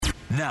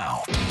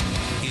Now,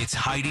 it's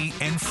Heidi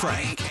and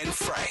Frank.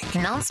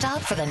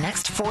 Nonstop for the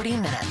next 40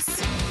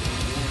 minutes.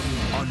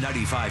 On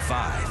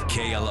 95.5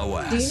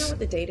 KLOS. Do you know what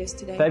the date is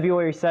today?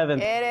 February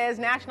 7th. It is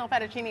National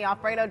Fettuccine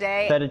Alfredo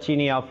Day.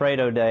 Fettuccine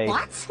Alfredo Day.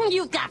 What?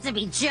 You've got to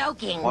be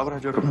joking. Why would I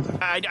joke about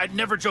that? I'd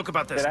never joke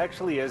about this. It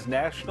actually is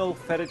National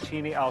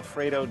Fettuccine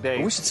Alfredo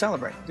Day. We should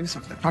celebrate. Do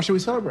something. How should we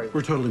celebrate?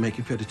 We're totally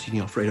making fettuccine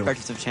Alfredo.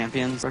 Breakfast of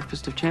Champions.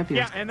 Breakfast of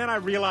Champions. Yeah, and then I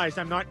realized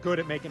I'm not good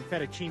at making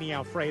fettuccine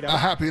Alfredo. A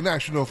happy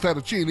National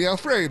Fettuccine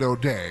Alfredo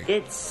Day.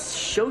 It's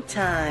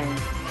showtime.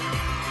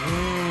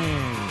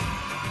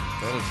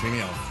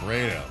 Fettuccine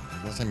Alfredo.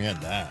 Last time you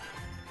had that?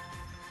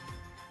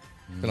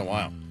 It's been a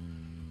while.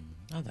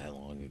 Not that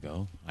long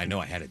ago. I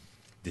know I had it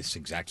this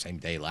exact same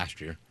day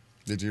last year.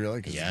 Did you really?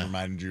 Because it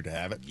reminded you to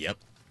have it? Yep.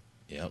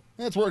 Yeah,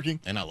 it's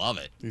working. And I love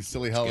it. These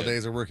silly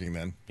holidays are working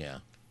then. Yeah.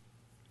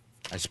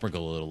 I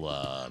sprinkle a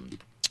little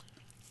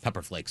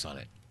pepper flakes on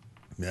it.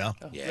 Yeah?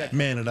 Yeah.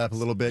 Man it up a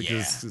little bit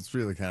because it's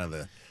really kind of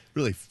the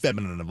really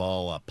feminine of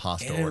all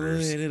pasta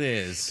orders. It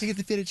is. Can I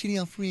get the fettuccine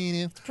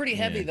Alfredo? It's pretty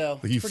heavy, though.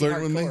 Like you it's pretty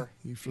flirting with hardcore.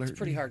 me? You flirting? It's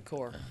pretty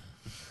hardcore.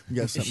 You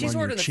got If something she's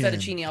on ordering the your chin.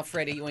 fettuccine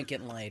Alfredo, you ain't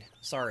getting laid.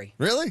 Sorry.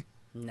 Really?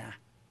 Nah.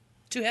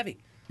 Too heavy.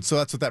 So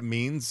that's what that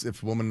means?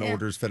 If a woman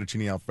orders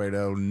fettuccine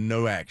Alfredo,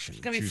 no action.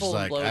 It's gonna be She's full and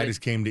like, bloated. I just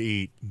came to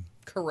eat.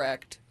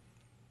 Correct.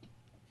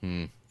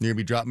 You're going to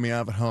be dropping me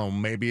off at home,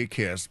 maybe a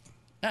kiss.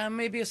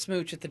 Maybe a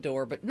smooch at the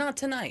door, but not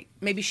tonight.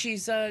 Maybe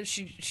she's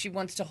she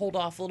wants to hold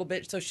off a little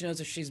bit so she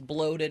knows if she's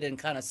bloated and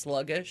kind of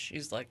sluggish.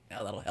 She's like,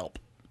 oh, that'll help.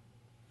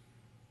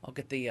 I'll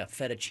get the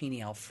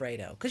fettuccine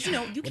Alfredo. Because,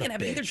 you can't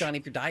have it either, Johnny,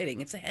 if you're dieting.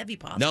 It's a heavy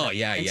pasta. No,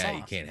 you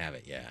sauce. can't have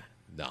it,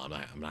 No,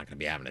 I'm not going to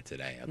be having it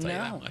today. I'll tell you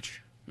that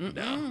much.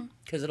 No.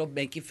 Because it'll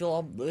make you feel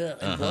all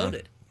and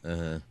bloated. You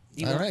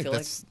All won't right, feel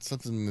that's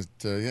something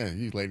that,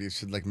 you ladies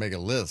should, make a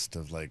list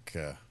of,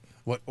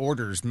 what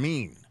orders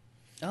mean.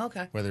 Oh,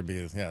 okay. Whether it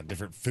be,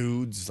 different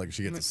foods, like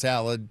she gets a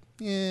salad.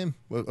 Yeah,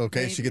 well,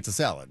 okay, she gets a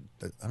salad.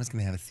 I'm just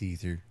going to have a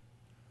Caesar.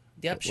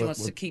 Yep, she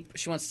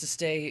wants to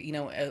stay,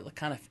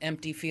 kind of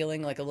empty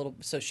feeling, like a little,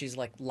 so she's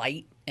like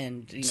light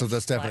and, So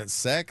that's definite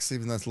sex,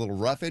 even though it's a little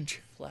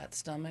roughage? Flat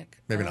stomach.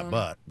 Maybe not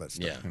butt, but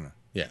still,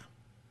 Yeah.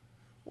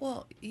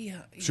 Well,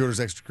 yeah. She orders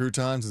extra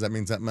croutons. Does that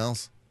mean something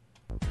else?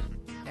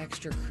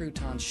 Extra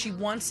croutons. She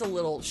wants a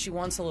little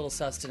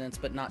sustenance,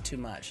 but not too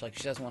much. Like,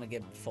 she doesn't want to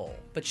get full,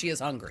 but she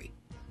is hungry.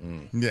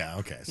 Yeah,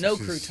 okay. So no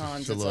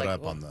croutons. She'll it's load like,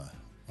 up on the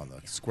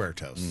square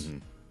toast.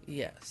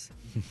 Yes.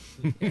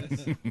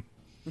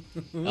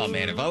 Oh,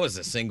 man, if I was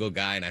a single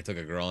guy and I took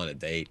a girl on a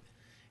date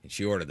and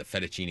she ordered the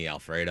fettuccine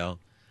Alfredo,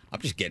 I'm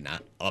just getting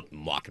up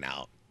and walking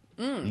out,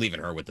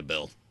 leaving her with the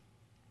bill.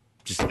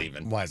 Just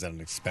leaving. Why, is that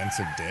an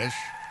expensive dish?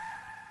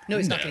 No,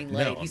 he's not getting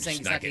laid. He's saying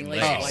he's not getting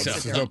laid. Oh, so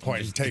there's no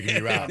point in taking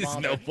you out. There's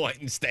no point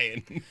in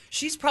staying.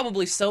 She's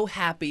probably so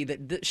happy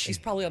that she's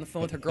probably on the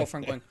phone with her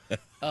girlfriend going,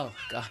 oh,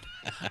 God,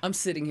 I'm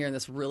sitting here in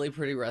this really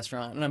pretty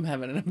restaurant and I'm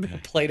having a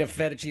plate of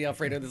fettuccine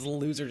Alfredo. This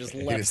loser just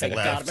left. Thank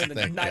God. I'm in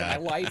the night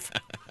of my life.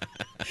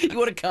 You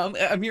want to come?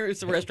 I'm here at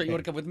the restaurant. You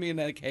want to come with me and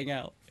then hang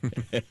out?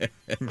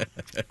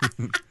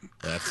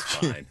 That's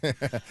fine.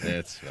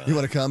 That's fine. You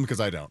want to come?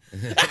 Because I don't.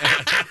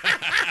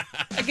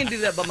 I can do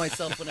that by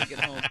myself when I get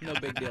home. No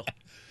big deal.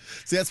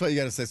 See, that's what you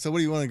got to say. So what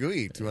do you want to go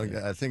eat? Do you want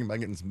to, I think about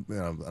getting some,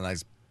 a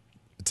nice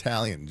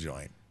Italian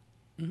joint.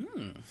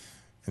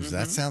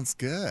 That sounds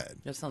good.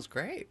 That sounds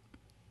great.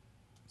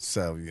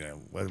 So,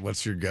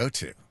 what's your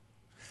go-to?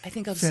 I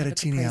think I'll just have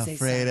Fettuccine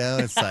Alfredo.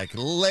 It's like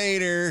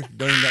later.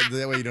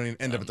 That way you don't even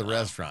end up at the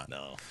restaurant.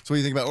 No. So what do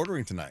you think about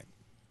ordering tonight?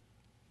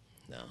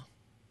 No.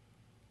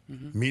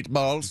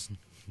 Meatballs?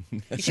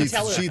 She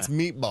eats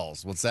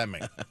meatballs. What's that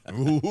mean?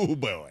 Ooh,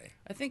 boy.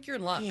 I think you're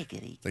in luck. Think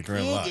you're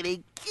in luck.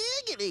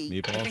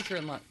 Meatballs? I think you're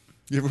in luck.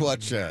 You ever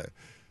watch,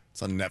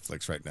 it's on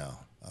Netflix right now,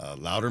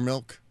 Louder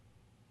Milk?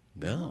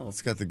 No.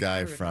 It's got the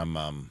guy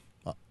from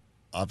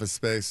Office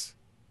Space,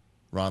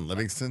 Ron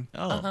Livingston.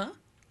 Oh.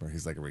 Where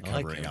he's like a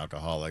recovering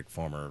alcoholic,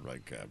 former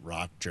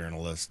rock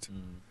journalist.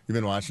 You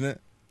been watching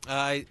it?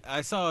 I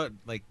saw it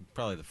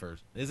probably the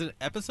first. Is it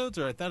episodes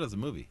or I thought it was a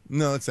movie?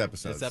 No, it's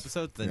episodes. It's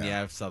episodes? Then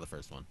I saw the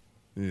first one.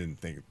 You didn't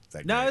think it's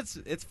that No,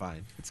 great? it's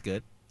fine. It's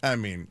good. I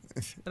mean,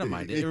 I don't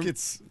mind it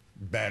gets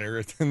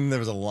better. There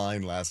was a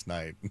line last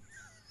night.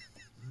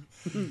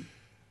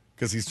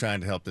 Because he's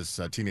trying to help this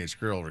teenage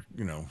girl,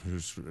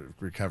 who's a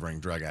recovering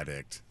drug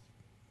addict.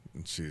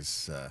 And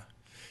he's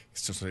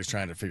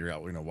trying to figure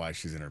out, why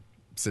she's in her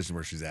position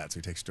where she's at. So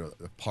he takes her to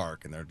a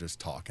park, and they're just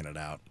talking it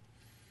out.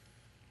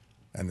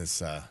 And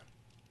this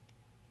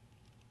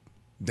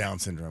Down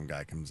syndrome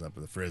guy comes up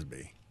with a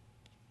Frisbee.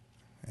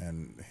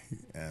 And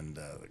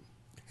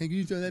hey, can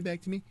you throw that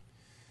back to me?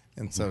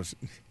 And so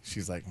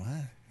she's like,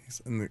 what?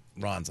 And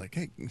Ron's like,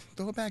 hey,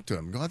 throw it back to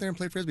him. Go out there and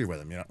play Frisbee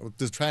with him.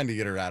 Just trying to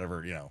get her out of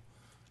her,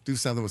 do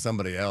something with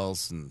somebody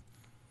else. And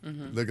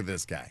look at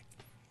this guy.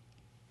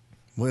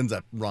 Well, ends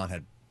up, Ron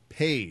had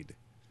paid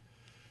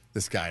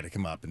this guy to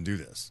come up and do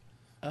this.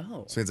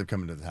 Oh. So he ends up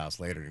coming to the house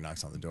later, and he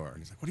knocks on the door, and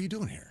he's like, what are you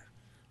doing here?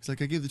 He's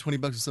like, I gave the $20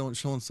 to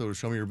so-and-so to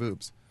show me your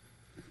boobs.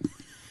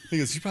 He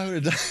goes, she probably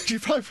would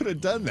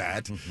have done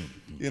that,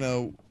 you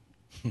know.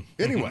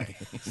 Anyway,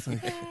 it's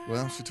like,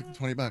 well, she took the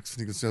 $20. And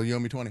he goes, so you owe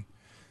me 20.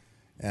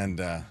 And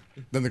then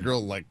the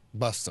girl like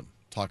busts him,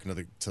 talking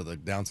to the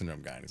Down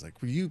syndrome guy. And he's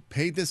like, well, you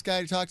paid this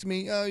guy to talk to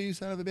me? Oh, you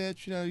son of a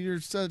bitch! You know,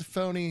 you're so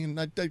phony, and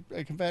I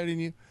confided in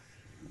you.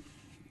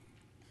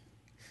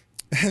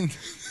 And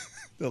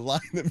the line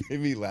that made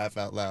me laugh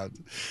out loud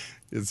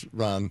is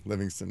Ron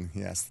Livingston.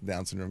 He asked the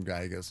Down syndrome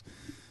guy. He goes,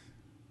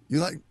 "You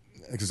like?"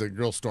 Because the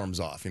girl storms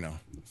off. You know,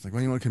 it's like,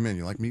 when you want to come in,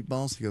 you like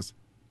meatballs? He goes,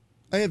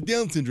 I have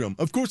Down syndrome.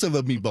 Of course I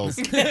love meatballs.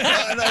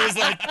 And I was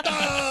like,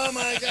 oh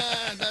my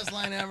God, best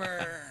line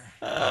ever.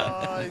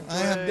 I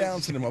have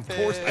Down syndrome. Of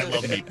course I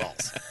love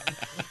meatballs.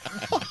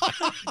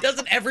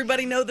 Doesn't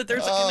everybody know that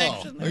there's a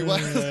connection? I mean,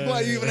 why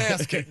are you even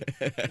asking?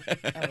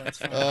 That's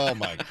funny. Oh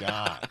my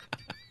God.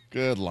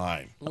 Good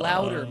line.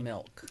 Louder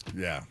milk.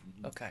 Yeah.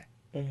 Okay.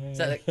 Is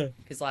that like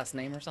his last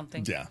name or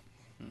something? Yeah.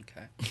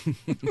 Okay.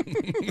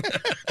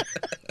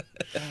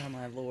 Oh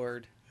my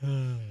Lord.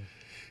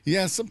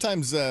 Yeah,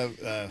 sometimes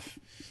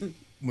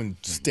when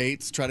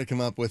states try to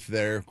come up with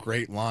their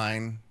great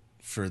line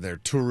for their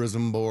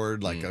tourism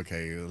board, like,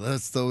 okay,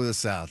 let's throw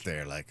this out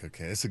there. Like,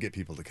 okay, this will get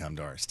people to come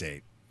to our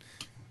state.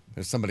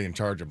 There's somebody in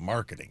charge of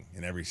marketing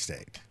in every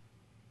state.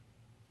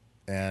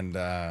 And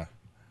so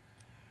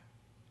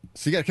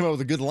you got to come up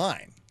with a good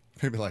line.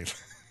 Maybe like,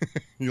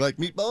 you like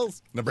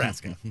meatballs?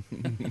 Nebraska.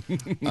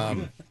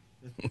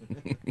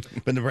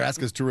 But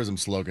Nebraska's tourism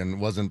slogan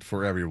wasn't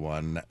for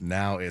everyone.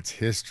 Now it's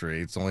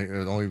history.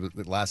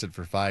 It lasted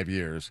for 5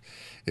 years.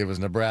 It was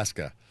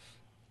Nebraska.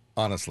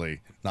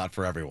 Honestly, not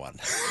for everyone.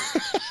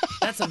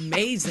 That's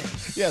amazing.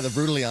 Yeah, the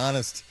brutally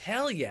honest.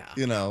 Hell yeah.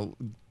 You know,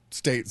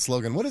 state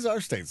slogan. What is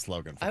our state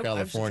slogan for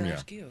California? I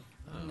was just gonna ask you.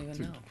 I don't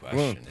even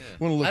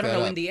know. I don't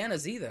know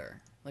Indiana's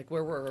either. Like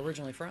where we're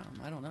originally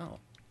from. I don't know.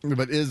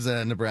 But is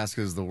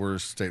Nebraska's the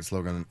worst state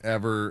slogan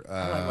ever?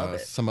 I love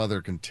it. Some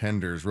other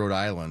contenders, Rhode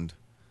Island,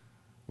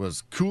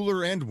 was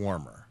cooler and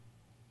warmer.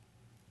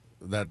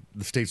 That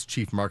the state's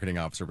chief marketing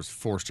officer was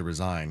forced to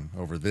resign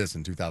over this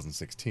in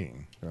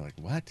 2016. They're like,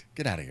 what?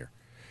 Get out of here.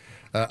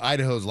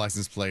 Idaho's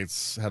license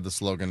plates have the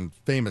slogan,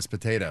 famous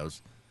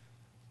potatoes.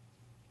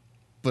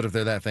 But if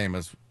they're that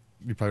famous,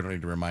 you probably don't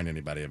need to remind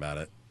anybody about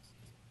it.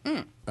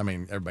 I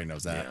mean, everybody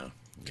knows that.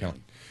 Yeah.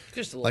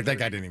 Just like that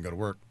guy didn't even go to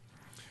work.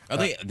 Are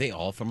they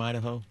all from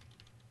Idaho?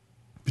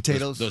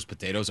 Potatoes? Those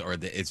potatoes, or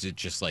is it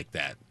just like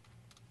that?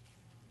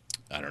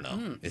 I don't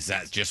know. Is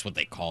that just what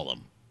they call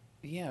them?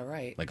 Yeah,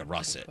 right. Like a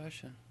russet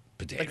Question.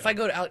 potato. Like if I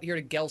go out here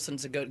to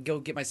Gelson's to go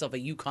get myself a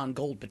Yukon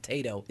Gold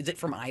potato, is it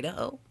from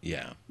Idaho?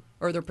 Yeah.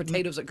 Or are there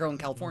potatoes that grow in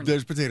California?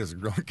 There's potatoes that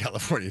grow in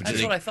California.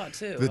 That's what I thought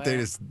too.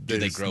 Potatoes, Do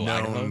they grow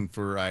known Idaho?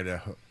 for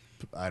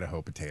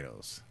Idaho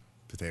potatoes.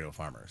 Potato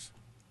farmers.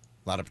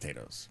 A lot of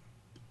potatoes.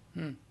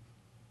 Okay.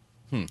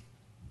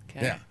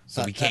 Yeah.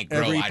 So we can't grow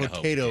every Idaho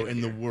potato in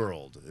the here.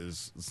 world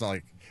is. It's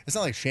not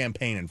like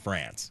champagne in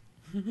France.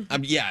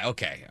 Yeah.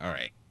 Okay. All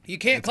right. You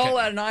can't call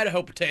that an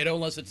Idaho potato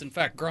unless it's in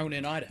fact grown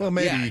in Idaho. Well,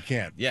 maybe Yeah. you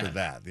can't Yeah. for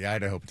that. The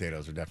Idaho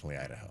potatoes are definitely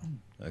Idaho.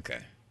 Okay.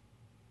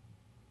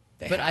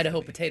 They But have Idaho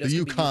to be. potatoes. The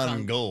could be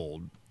Yukon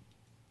Gold.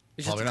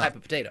 It's just a probably type not.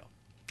 of potato.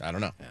 I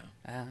don't know.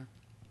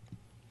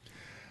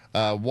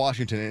 Yeah.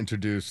 Washington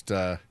introduced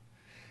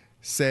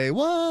say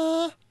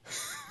what?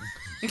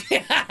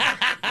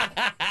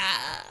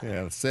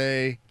 Yeah,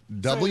 say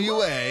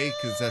WA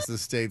because that's the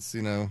state's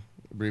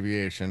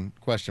abbreviation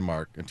question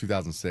mark in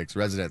 2006.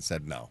 Residents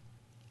said no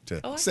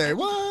to say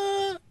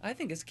what? I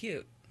think it's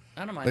cute.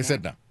 I don't mind. They that.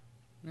 said no.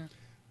 Yeah.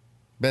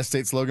 Best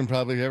state slogan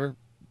probably ever.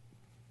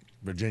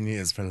 Virginia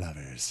is for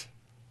lovers.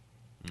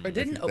 Or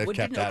didn't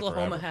kept that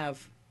Oklahoma forever.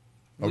 have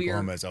weird?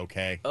 Oklahoma is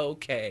okay.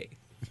 Okay.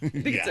 I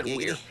think it said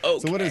weird. So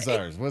what Okay. is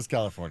ours? What's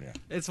California?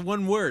 It's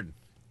one word.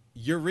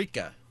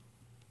 Eureka.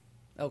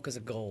 Oh, because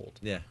of gold.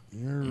 Yeah.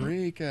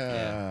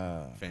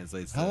 Eureka.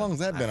 Translates. How long has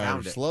that been our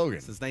found it. slogan?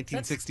 Since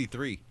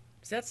 1963.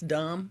 See, that's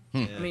dumb.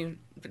 I mean,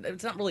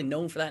 it's not really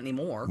known for that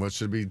anymore. What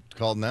should it be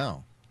called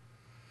now?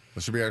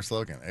 What should be our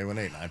slogan?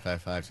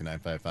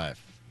 818-955-2955.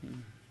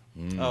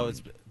 Oh,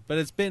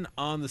 it's been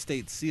on the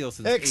state seal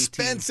since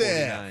Expensive.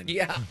 1849.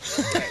 Yeah.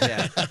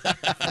 Yeah.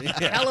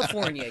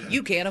 California,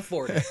 you can't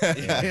afford it.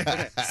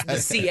 The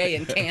CA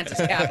in Kant is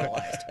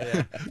capitalized.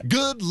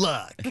 Good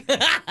luck.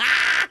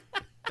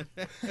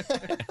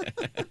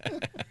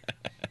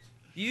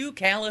 You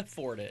can't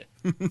afford it.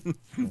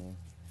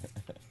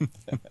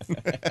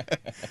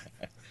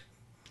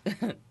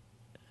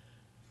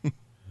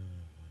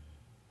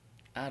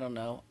 I don't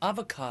know.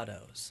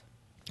 Avocados.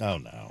 Oh,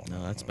 no.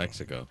 No, that's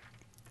Mexico.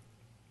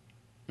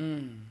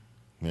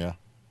 Yeah.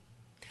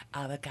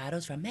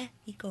 Avocados from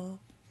Mexico.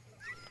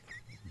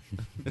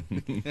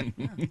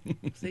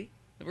 See?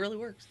 It really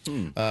works.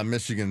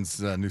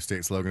 Michigan's new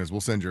state slogan is,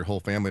 we'll send your whole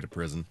family to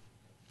prison.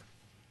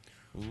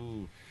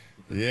 Ooh.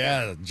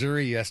 Yeah, the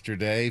jury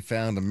yesterday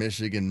found a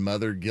Michigan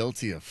mother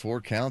guilty of 4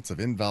 counts of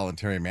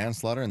involuntary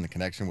manslaughter in the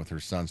connection with her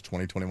son's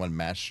 2021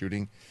 mass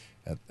shooting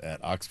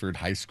at Oxford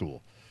High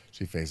School.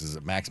 She faces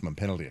a maximum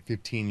penalty of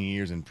 15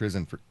 years in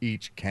prison for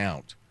each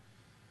count.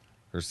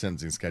 Her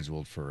sentencing is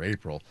scheduled for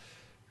April.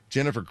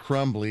 Jennifer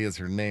Crumbly is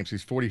her name.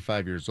 She's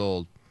 45 years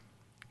old.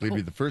 Believed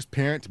to be the first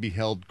parent to be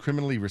held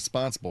criminally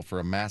responsible for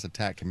a mass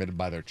attack committed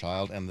by their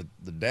child. And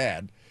the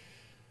dad,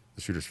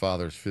 the shooter's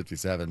father, is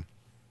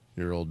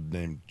 57-year-old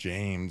named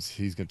James.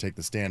 He's going to take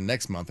the stand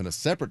next month in a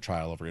separate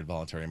trial over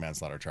involuntary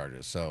manslaughter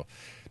charges. So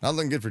not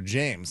looking good for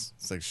James.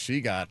 It's like she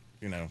got,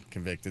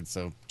 convicted.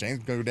 So James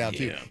is going to go down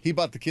too. He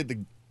bought the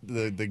kid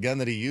the gun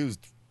that he used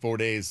 4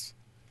 days,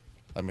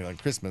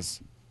 Christmas,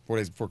 4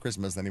 days before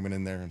Christmas. Then he went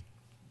in there and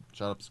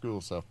shot up the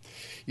school. So,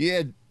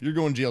 yeah, you're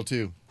going to jail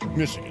too.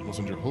 Michigan will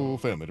send your whole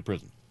family to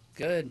prison.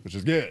 Good. Which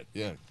is good.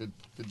 Yeah, good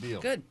deal.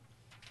 Good.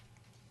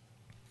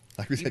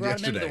 Like we You said brought him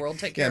yesterday. into the world,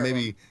 take care of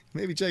him.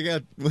 Maybe check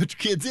out what your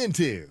kid's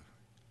into.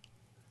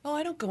 Oh,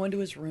 I don't go into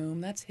his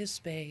room. That's his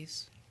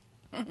space.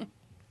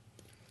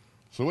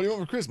 So what do you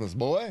want for Christmas,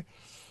 boy?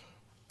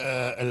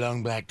 A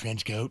long black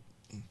trench coat.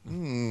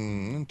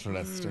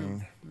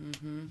 Interesting.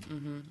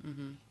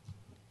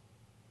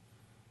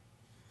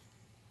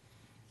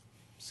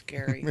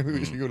 Scary. Maybe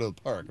we should go to the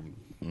park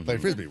and play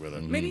frisbee with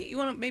her. Maybe you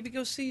want to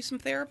go see some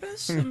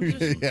therapists and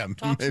just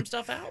talk some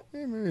stuff out.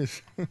 Maybe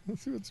see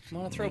what's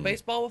Want to throw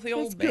baseball with the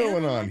old what's band going a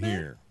little on bit?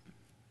 here.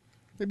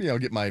 Maybe I'll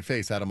get my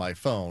face out of my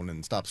phone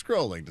and stop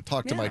scrolling to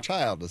talk to my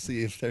child to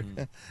see if they're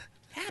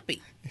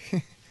happy.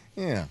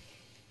 Yeah.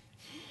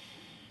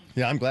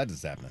 Yeah, I'm glad this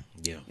is happening.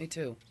 Yeah. Me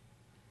too.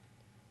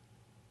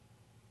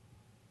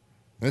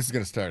 This is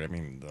going to start,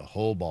 the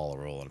whole ball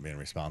rolling and being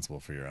responsible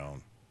for your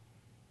own.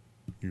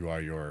 You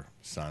are your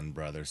son,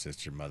 brother,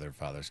 sister, mother,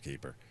 father's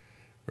keeper.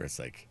 Where it's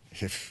like,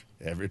 if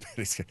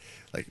everybody's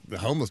like the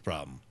homeless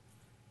problem.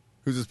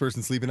 Who's this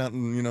person sleeping out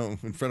in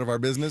front of our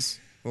business?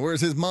 Well, where's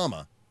his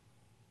mama?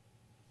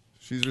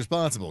 She's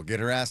responsible.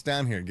 Get her ass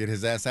down here. Get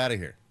his ass out of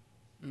here.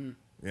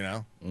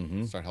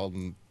 Start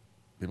holding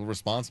people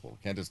responsible.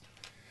 Can't just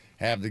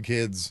have the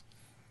kids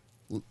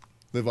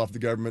live off the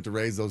government to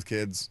raise those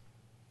kids.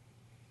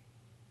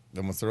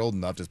 Then once they're old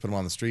enough, just put them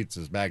on the streets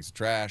as bags of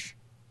trash.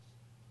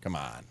 Come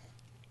on.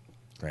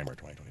 Kramer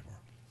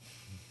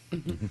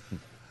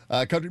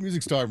 2024. Country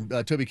music star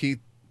Toby Keith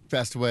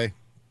passed away.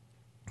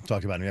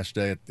 Talked about him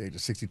yesterday at the age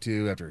of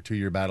 62 after a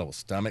 2-year battle with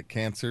stomach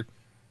cancer.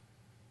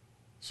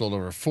 Sold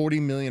over 40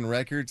 million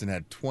records and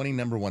had 20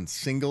 number one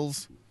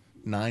singles,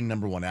 9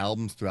 number one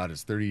albums throughout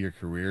his 30-year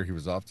career. He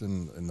was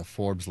often in the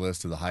Forbes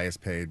list of the highest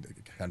paid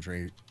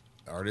country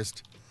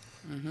artist.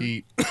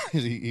 He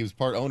was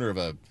part owner of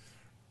a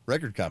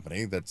record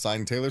company that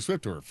signed Taylor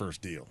Swift to her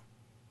first deal.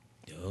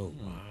 Oh,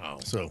 wow.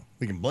 So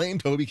we can blame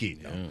Toby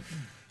Keith. Yeah.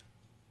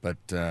 But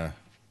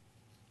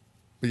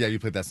yeah, you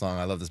played that song,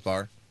 I Love This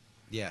Bar.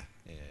 Yeah,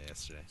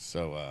 yesterday.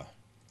 So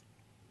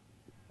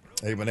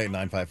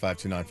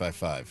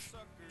 818-955-2955.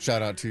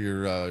 Shout out to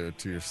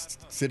your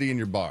city and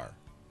your bar.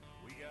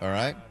 All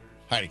right?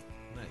 Heidi.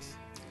 Nice.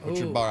 What's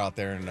your bar out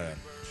there in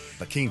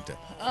La Quinta?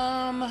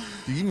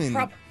 Do you mean...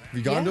 prob- Have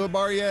you gone to a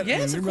bar yet?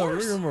 Yes, of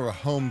course. You're more a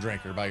home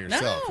drinker by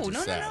yourself. No, which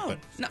is sad, no. but-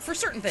 Not for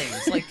certain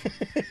things. Like,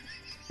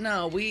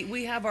 no,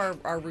 we have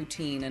our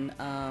routine,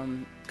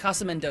 and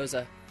Casa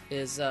Mendoza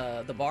is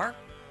the bar.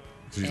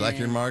 Do you like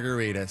your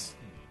margaritas?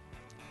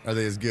 Are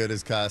they as good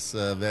as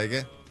Casa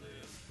Vega?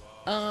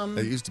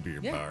 They used to be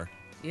your bar.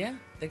 Yeah,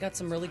 they got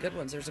some really good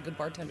ones. There's a good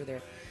bartender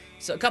there.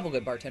 So a couple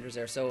good bartenders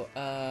there. So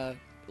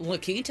La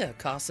Quinta,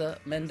 Casa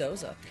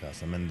Mendoza.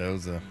 Casa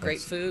Mendoza.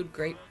 Great food,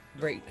 great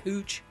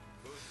hooch.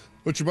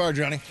 What's your bar,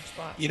 Johnny?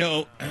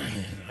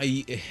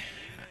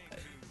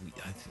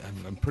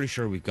 I'm pretty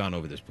sure we've gone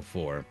over this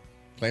before.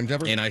 Flame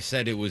Jumper? And I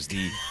said it was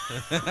the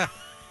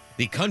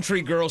the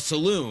Country Girl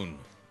Saloon,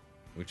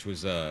 which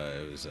was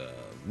it was a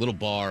little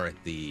bar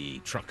at the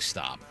truck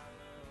stop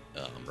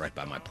right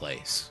by my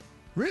place.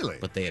 Really?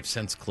 But they have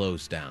since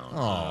closed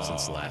down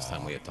since the last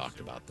time we had talked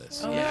about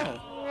this. Oh, yeah.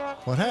 no.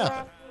 What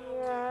happened?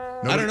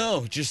 I don't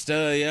know. Just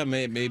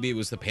maybe it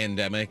was the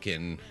pandemic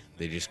and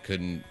they just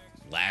couldn't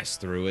last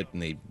through it,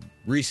 and they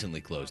recently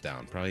closed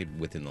down, probably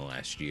within the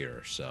last year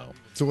or so.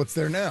 So what's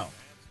there now?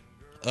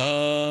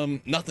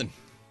 Nothing.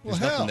 There's Well,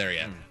 nothing hell. there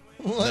yet.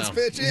 Well, let's No.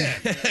 pitch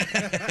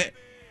in.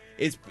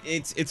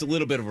 It's a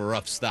little bit of a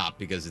rough stop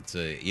because it's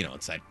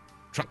it's that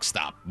truck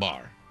stop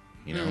bar.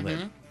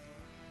 That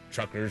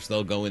truckers,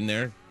 they'll go in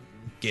there,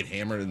 get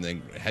hammered, and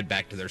then head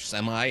back to their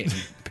semi and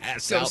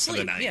pass Go out to sleep.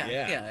 for the night.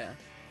 Yeah.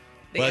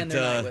 They But, end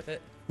their night with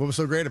it. What was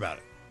so great about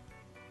it?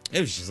 It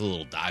was just a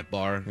little dive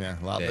bar.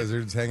 Yeah, a lot of that-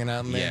 lizards hanging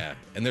out in there. Yeah,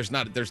 and there's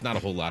not a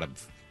whole lot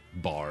of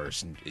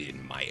bars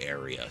in my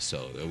area,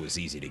 so it was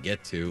easy to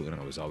get to, and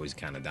I was always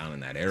kind of down in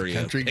that area,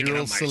 Country picking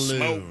Girl up my Saloon.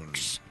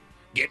 smokes,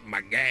 getting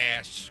my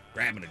gas,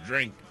 grabbing a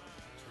drink.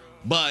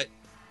 But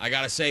I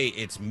gotta say,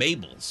 it's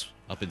Mabel's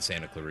up in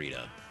Santa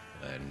Clarita,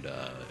 and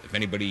if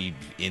anybody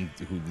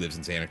who lives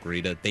in Santa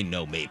Clarita, they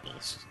know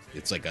Mabel's.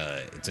 It's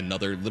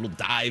another little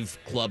dive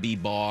clubby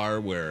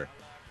bar where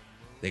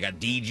they got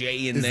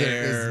DJ in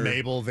there. Is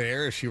Mabel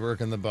there? Is she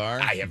working the bar?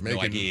 I have no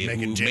idea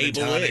making who gin and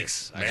Mabel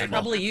tonics? is. I have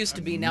Probably used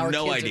to be. Now our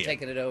no kids idea. are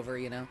taking it over,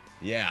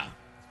 Yeah.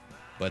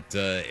 But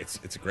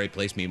it's a great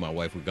place. Me and my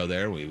wife would go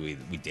there. We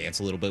dance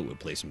a little bit. We'd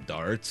play some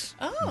darts.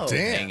 Oh.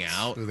 Hang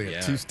out. Do they got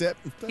Yeah. two-step?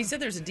 He said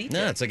there's a DJ.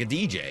 No, it's like a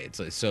DJ. It's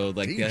like, so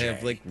like DJ? they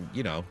have like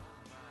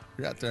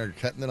You're out there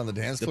cutting it on the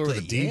dance the floor with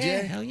a DJ?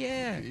 Yeah, hell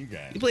yeah. You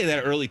guys. You play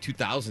that early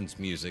 2000s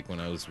music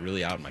when I was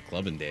really out in my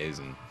clubbing days,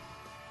 and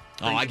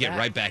I get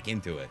right back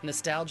into it.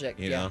 Nostalgic.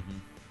 You know.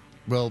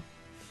 Well,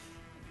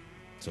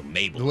 So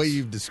Mabel's. the way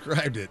you've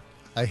described it,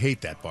 I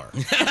hate that bar.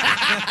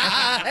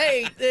 I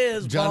hate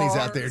this Johnny's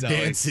bar. out there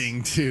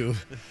dancing to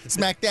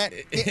smack that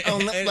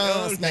on the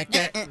floor, smack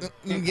that,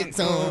 get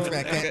some,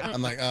 smack that.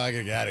 I'm like, oh, I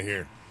gotta get out of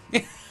here.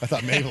 I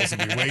thought Mabel's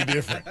would be way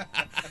different.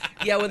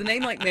 Yeah, with a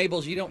name like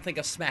Mabel's, you don't think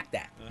of Smack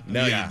That.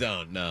 No, Yeah. you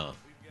don't. No.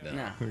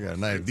 We got a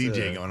nice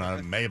DJ going on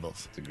at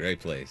Mabel's. It's a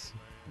great place.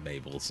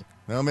 Mabel's.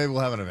 Well, maybe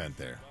we'll have an event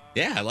there.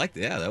 Yeah, I like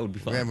that. Yeah, that would be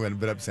fun. We haven't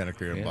been up to Santa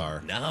Clarita Yeah.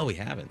 Bar No, we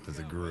haven't. as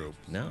a group.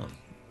 No,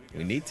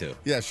 we need to.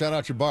 Yeah, shout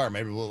out your bar.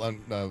 Maybe we'll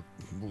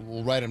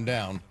write them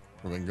down.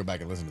 Or we can go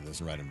back and listen to this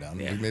and write them down.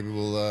 Yeah. Maybe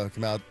we'll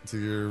come out to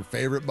your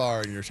favorite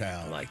bar in your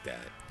town. I like that.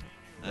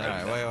 All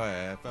right,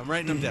 wait. I'm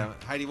writing them down.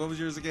 Heidi, what was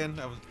yours again?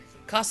 I was.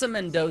 Casa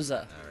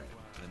Mendoza. All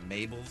right. And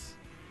Mabel's.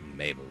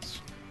 Mabel's.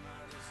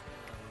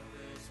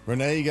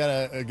 Renee, you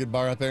got a good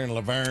bar up there in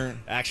Laverne?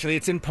 Actually,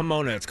 it's in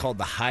Pomona. It's called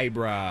the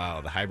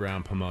Highbrow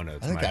in Pomona.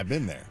 It's I think I've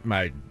been there.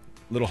 my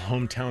little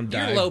hometown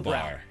dive lowbrow.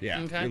 bar.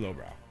 Yeah, Okay. you're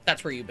lowbrow.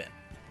 That's where you've been.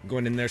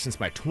 Going in there since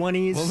my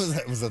 20s. What was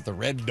that? Was that the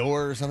Red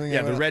Door or something?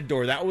 Yeah, the Red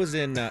Door. That was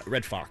in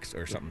Red Fox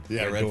or something.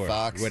 Yeah, Red Door,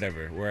 Fox.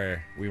 Whatever,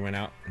 where we went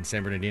out in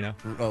San Bernardino.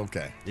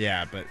 Okay.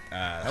 Yeah, but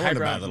That wasn't a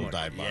Highbrow bad is little one-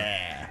 dive bar.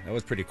 Yeah, that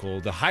was pretty cool.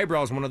 The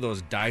Highbrow is one of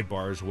those dive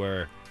bars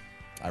where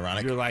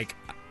Ironic. you're like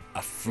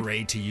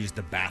afraid to use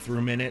the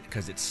bathroom in it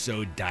because it's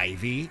so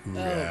divey.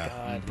 Yeah. Oh,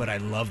 God. But I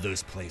love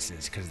those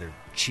places because they're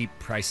cheap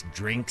price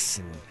drinks,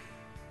 and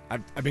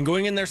I've been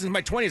going in there since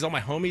my 20s. All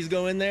my homies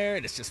go in there,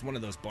 and it's just one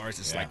of those bars.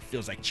 It's like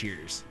feels like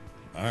Cheers.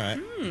 All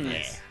right.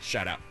 Yeah,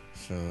 shout out.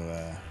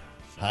 So,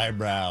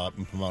 Highbrow up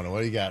in Pomona. What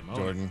do you got,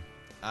 Jordan?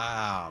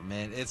 Ah,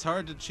 man, it's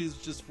hard to choose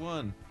just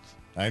one.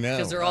 I know.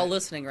 Because they're all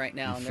listening right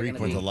now. You And they're gonna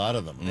frequent be... a lot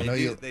of them. They I know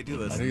do- they do I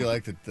listen. know you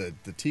like the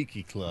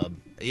Tiki Club.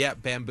 Yeah,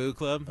 Bamboo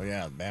Club. Oh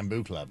yeah,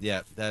 Bamboo Club.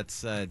 Yeah,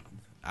 that's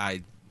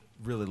I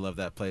really love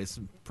that place.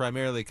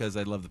 Primarily because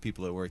I love the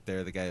people that work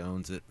there. The guy who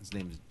owns it. His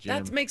name is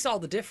Jim. That makes all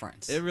the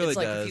difference. It really it's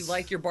like does. if you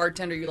like your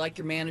bartender, you like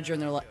your manager,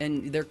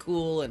 and they're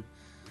cool, and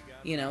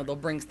you know they'll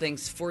bring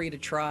things for you to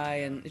try,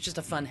 and it's just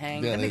a fun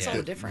hang. Yeah, That they makes all the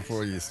sit- difference.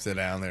 Before you sit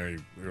down there, you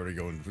already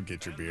go and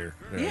get your beer.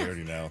 You Yeah.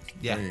 already know.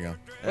 Yeah. There you go. Or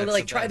That's they're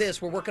like, the try best.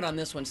 this. We're working on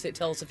this one.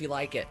 Tell us if you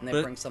like it, and they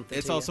But bring something.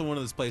 It's to also you. one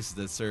of those places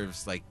that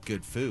serves like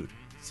good food.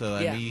 So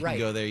I Yeah, mean, you right. can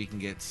go there. You can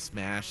get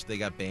smashed. They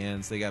got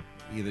bands. They got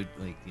either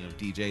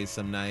DJs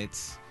some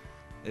nights.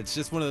 It's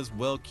just one of those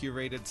well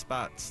curated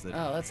spots that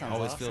Oh, that sounds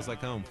always awesome. feels like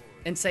home.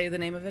 And say the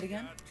name of it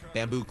again.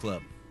 Bamboo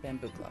Club.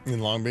 Bamboo Club. In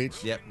Long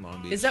Beach? Yep,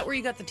 Long Beach. Is that where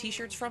you got the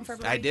T-shirts from for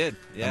everybody? I did.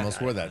 I Yeah.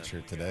 almost wore that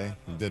shirt today.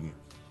 And didn't.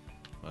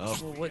 Well,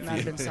 Well, wouldn't that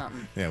have been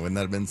something? Yeah, wouldn't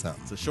that have been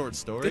something? it's a short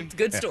story.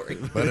 Good story.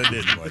 But I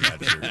didn't wear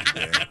that shirt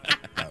today.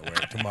 I'll wear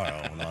it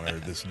tomorrow in honor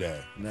of this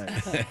day.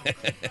 Nice.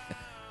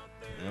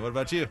 And what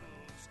about you?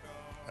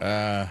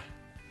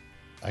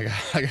 I got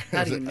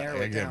How do you narrow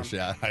I it give down? a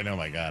shout. I know,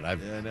 my God. I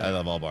Yeah, I know. I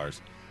love all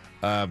bars.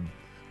 I'll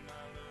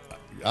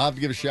have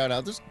to give a shout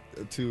out just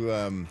to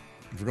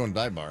if we're going to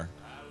dive bar,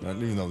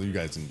 even though you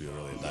guys didn't do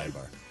really a dive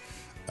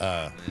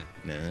bar.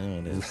 No,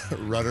 it is.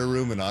 Rudder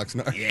Room in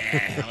Oxnard. Yeah,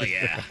 hell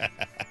yeah.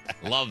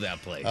 Love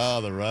that place.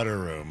 Oh, the Rudder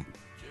Room.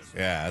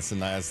 Yeah, that's a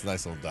nice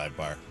little dive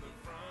bar.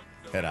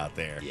 Head out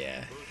there.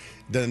 Yeah.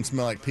 Doesn't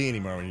smell like pee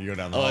anymore when you go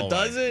down the Oh, hallway. it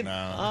doesn't?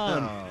 No.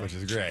 Oh. Which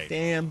is great.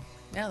 Damn.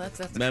 Yeah,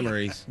 that's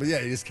Memories. But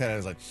yeah, you just kind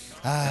of like,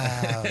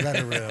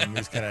 Rudder Room. You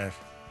just kind of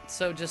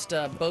So just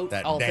boat,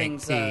 that all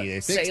dank things pee. They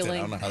fixed it. I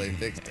sailing, don't know how they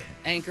fixed it.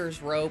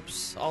 anchors,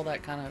 ropes, all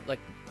that kind of like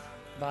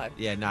vibe.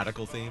 Yeah,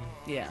 nautical theme.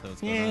 Yeah. So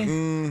what's going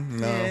on?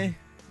 No. Yeah.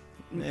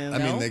 I mean,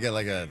 No? they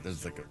got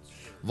there's like a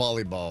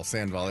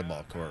sand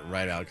volleyball court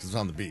right out because it's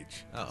on the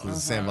beach. Oh. So there's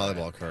a sand Uh-huh.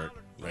 volleyball court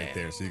right Yeah.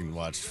 there, so you can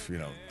watch,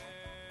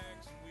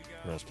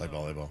 girls play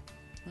volleyball.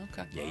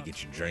 Okay. Yeah, you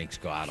get your drinks,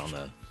 go out on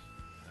the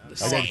I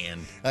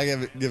sand. I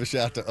give a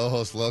shout out to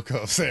Ojos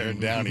Locos there in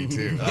Downey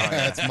too.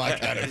 That's my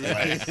kind of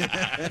place.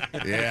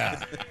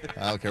 Yeah,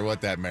 I don't care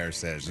what that mayor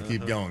says. You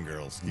keep going,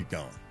 girls. Keep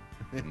going.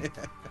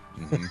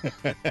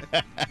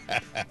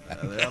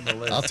 They're on the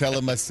list. I'll tell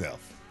him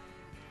myself.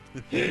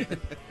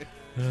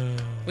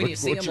 When you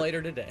see what's them your-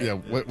 later today. Yeah.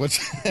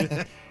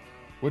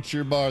 What's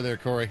your bar there,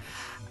 Corey?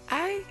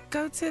 I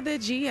go to the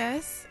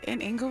GS in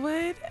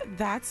Inglewood.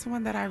 That's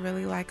one that I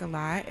really like a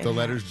lot. The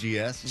letters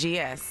GS.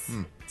 GS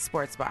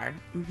Sports Bar.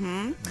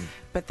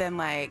 But then,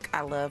 I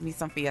love me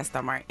some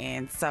Fiesta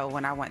Martin. So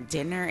when I want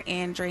dinner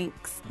and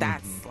drinks,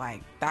 that's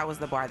that was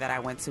the bar that I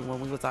went to when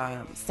we was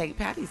on St.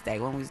 Patty's Day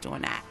when we was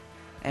doing that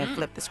and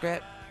flip the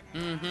script.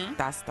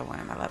 That's the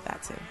one. I love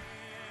that too.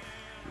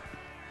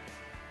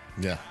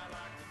 Yeah.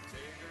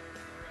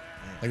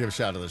 I give a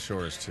shout out to the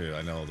Shores too.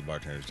 I know all the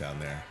bartenders down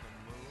there.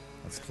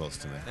 That's close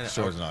to me. And,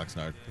 Shores and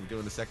Oxnard. We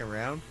doing the second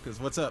round? Because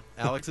what's up,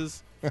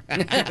 Alex's?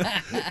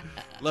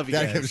 Love you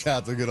Gotta guys. give a shout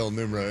out to good old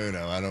Numero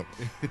Uno. I don't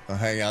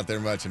hang out there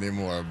much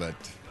anymore, but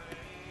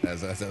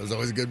as I said, it was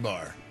always a good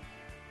bar.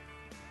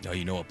 No,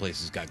 you know what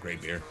place has got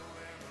great beer?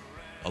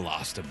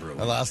 Alasta Brewing.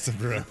 Alasta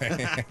Brewing.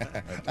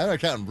 I'm not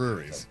counting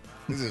breweries.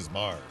 These are just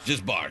bars.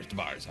 Just bars.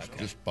 Okay.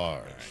 Just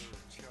bars.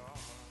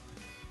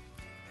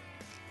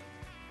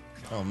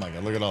 Oh my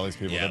God! Look at all these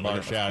people. Yeah, The bar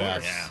look at- shout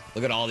outs. Yeah.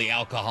 Look at all the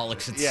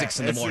alcoholics at 6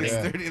 in the morning.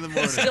 6:30 in the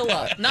morning. Still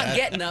up. Not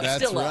getting up.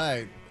 That's Still up.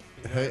 right.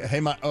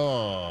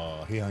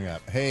 He hung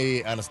up.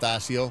 Hey,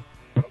 Anastasio.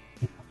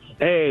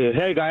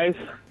 Hey guys.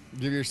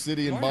 Give your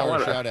city and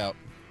bar a shout out.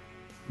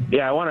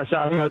 Yeah, I want to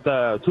shout out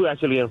the two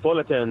actually in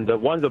Fullerton. The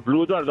one's the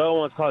Blue Door, the other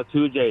one's called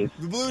 2J's.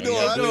 The Blue Door.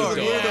 Yeah, I know the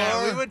Blue yeah,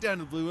 Door. we went down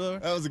to the Blue Door.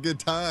 That was a good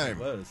time.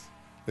 It was.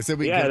 They said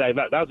we Yeah, could,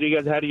 that was you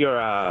guys had your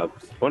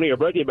one of your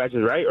birthday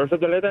batches, right, or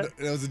something like that.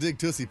 it was a Dig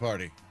Tussie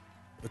party.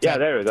 Yeah,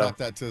 there we go. Top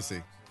that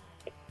Tussie.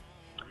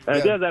 And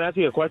Yeah. I did ask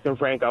you a question,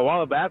 Frank. A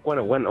while back, when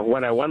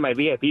I won my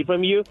VIP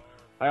from you,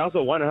 I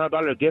also won a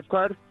 $100 gift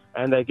card,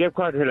 and the gift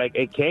card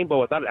it came but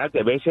without an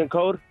activation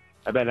code.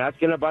 I've been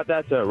asking about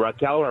that to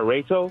Raquel or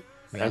Rachel,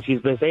 and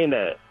she's been saying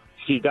that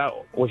she got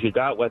what she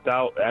got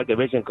without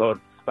activation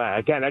code, but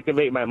I can't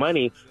activate my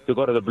money to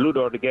go to the Blue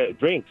Door to get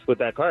drinks with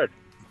that card.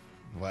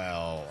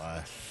 Well,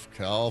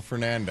 call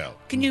Fernando.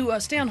 Can you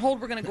stay on hold?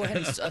 We're going to go ahead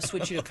and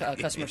switch you to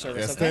customer service.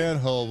 Yeah, Okay. stay on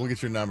hold. We'll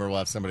get your number. We'll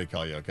have somebody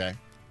call you, okay?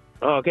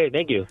 Oh, okay,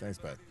 thank you. Thanks,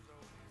 bud.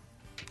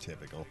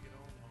 Typical.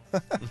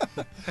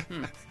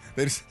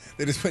 They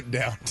just went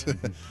down to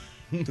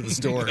the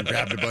store and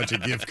grabbed a bunch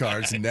of gift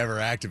cards and never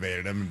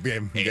activated them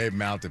and gave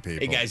them out to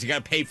people. Hey, guys, you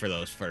got to pay for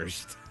those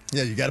first.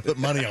 Yeah, you got to put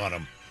money on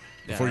them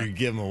before Yeah. you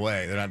give them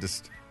away. They're not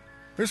just,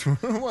 oh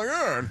my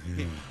God.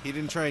 He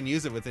didn't try and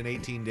use it within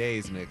 18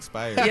 days and it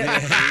expired.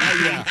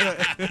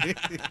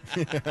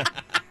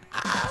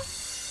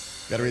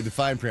 Got to read the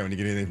fine print when you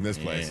get anything from this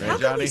place. How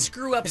could we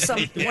screw up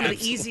one of the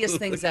easiest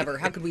things ever?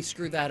 How could we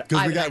screw that up?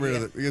 Because I we have got an rid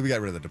idea.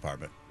 of the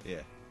department.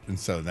 Yeah. And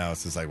so now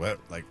it's just like what,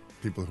 like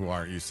people who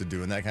aren't used to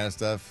doing that kind of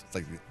stuff. It's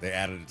like they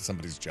added it to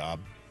somebody's job.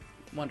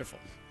 Wonderful.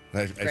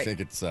 I Great. think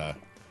it's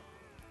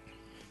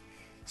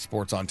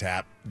Sports on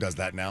Tap does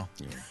that now.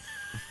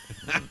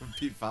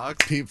 Pete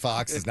Fox. Pete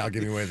Fox is now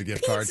giving away the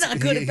gift Pete's cards. not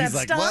good at that he's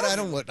like, stuff. what?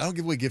 I don't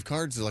give away gift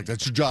cards. They're like,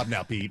 that's your job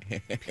now, Pete.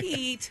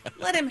 Pete,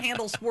 let him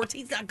handle sports.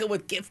 He's not good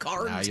with gift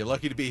cards. Nah, you're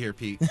lucky to be here,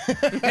 Pete.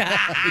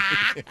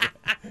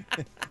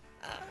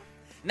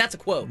 And that's a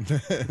quote.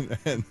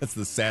 And that's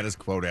the saddest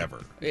quote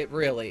ever. It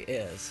really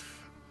is.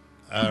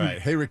 All right.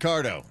 Hey,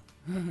 Ricardo.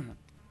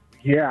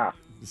 Yeah.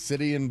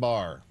 City and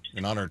Bar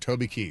in honor of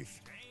Toby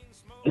Keith.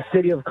 The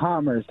City of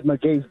Commerce,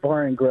 McGay's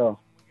Bar and Grill.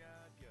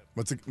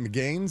 What's it?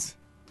 McGain's?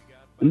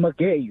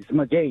 McGay's.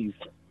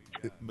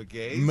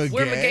 McGay's?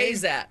 Where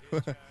McGay's at?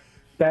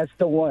 That's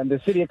the one. The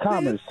City of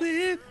Commerce.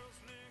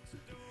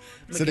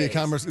 City of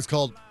Commerce is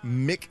called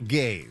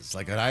McGay's,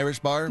 like an Irish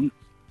bar.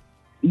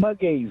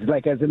 McGay's,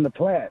 like as in the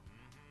plant.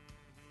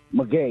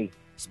 McGay.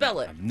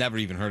 Spell it. I've never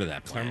even heard of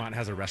that. Claremont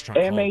has a restaurant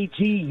called...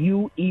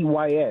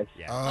 MAGUEYS.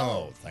 Yeah.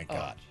 Oh, thank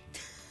God.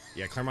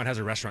 Yeah, Claremont has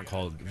a restaurant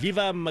called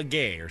Viva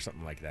Magay or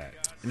something like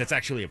that. And it's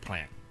actually a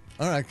plant.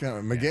 All right,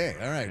 McGay.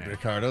 All right,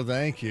 Ricardo,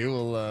 thank you.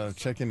 We'll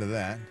check into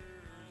that.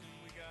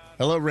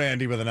 Hello,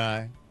 Randy with an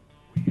I.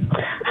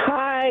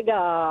 Hi,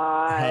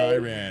 guys. Hi,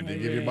 Randy.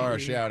 Give your bar a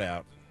shout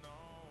out.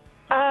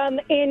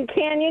 In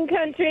Canyon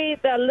Country,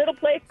 the little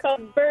place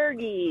called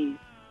Bergie's.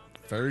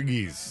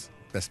 Fergie's.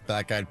 Best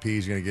black-eyed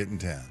peas you're going to get in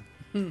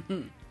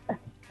town.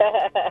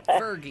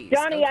 Fergie's.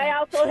 Johnny, I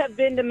also have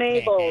been to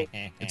Mabel's.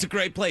 It's a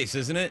great place,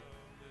 isn't it?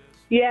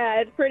 Yeah,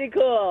 it's pretty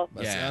cool.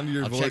 By the sound of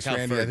your voice, check out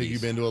Randy, I think Fergie's.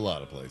 you've been to a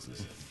lot of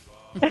places.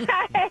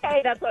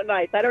 Hey, that's not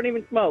nice. I don't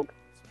even smoke.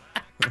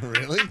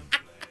 Really?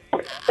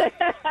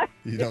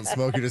 You don't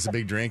smoke, you're just a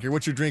big drinker?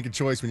 What's your drink of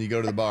choice when you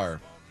go to the bar?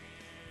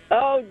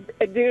 Oh,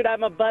 dude,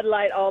 I'm a Bud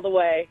Light all the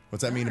way.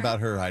 What's that mean about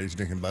her, Heidi? She's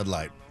drinking Bud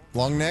Light.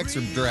 Long necks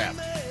or draft?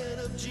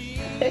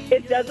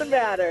 It doesn't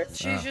matter.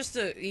 She's just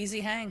an easy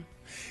hang.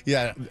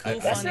 Yeah. Cool,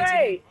 That's fun,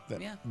 right.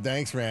 Yeah.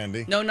 Thanks,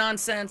 Randy. No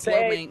nonsense, low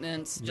Thanks.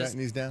 maintenance. You Just got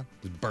these down?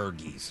 The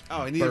Bergies.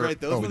 Oh, I need to write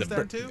those ones the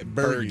down, too?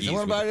 Bergies. I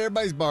want Bergies. to buy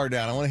everybody's bar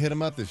down. I want to hit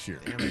them up this year.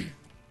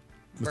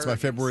 What's my Bergies.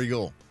 February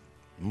goal?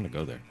 I'm going to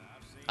go there.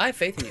 I have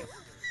faith in you.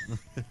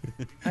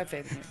 I have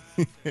faith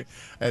in you.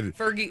 And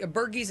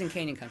Bergie's in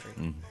Canyon Country.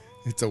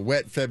 it's a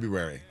wet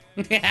February.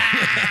 It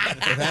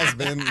has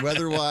been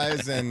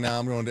weather-wise, and now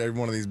I'm going to every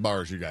one of these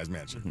bars you guys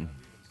mentioned.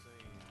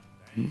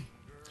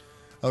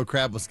 Oh,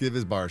 Crap, let's give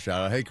his bar a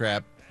shout out. Hey,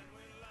 Crap.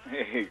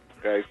 Hey,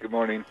 guys, good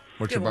morning.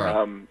 What's your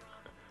bar?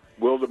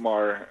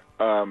 Wildemar,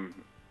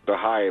 the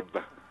Hive,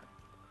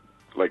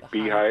 like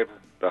Beehive,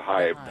 the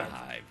Hive.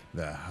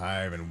 The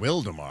Hive in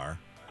Wildemar.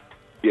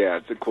 Yeah,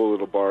 it's a cool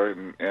little bar,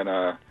 and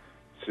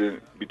it's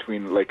in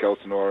between Lake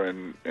Elsinore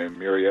and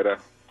Murrieta.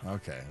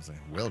 Okay, I was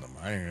like,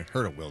 Wildemar. I ain't even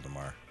heard of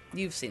Wildemar.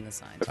 You've seen the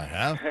signs. I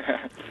have.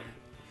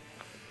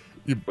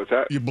 What's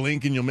that? You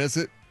blink and you'll miss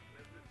it?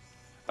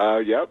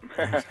 Yep.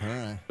 All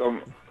right.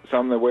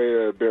 Some the way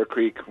to Bear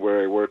Creek,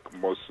 where I work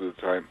most of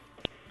the time.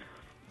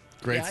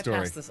 Great story.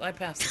 I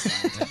passed this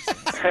on.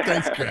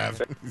 Thanks,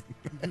 Krav.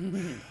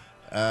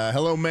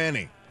 Hello,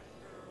 Manny.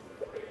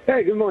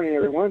 Hey, good morning,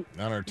 everyone.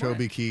 Honor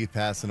Toby Keith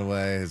passing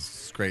away.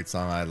 His great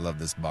song, I Love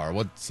This Bar.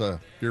 What's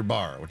your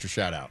bar? What's your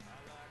shout out?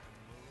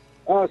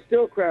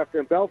 Stillcraft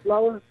and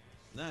Bellflower.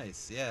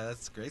 Nice. Yeah,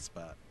 that's a great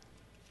spot.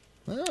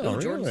 Oh,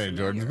 really?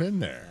 Jordan's been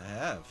there. I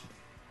have.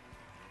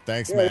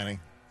 Thanks, Manny.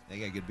 They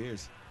got good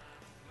beers.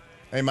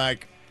 Hey,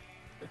 Mike.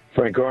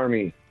 Frank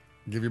Army.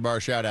 Give your bar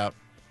a shout out.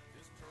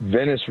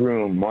 Venice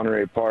Room,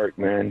 Monterey Park,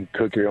 man.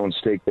 Cook your own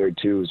steak there,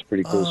 too. It's a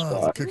pretty cool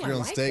spot. Cook your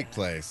own steak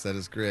place. That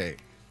is great.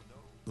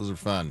 Those are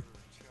fun.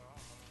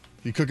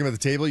 You cook them at the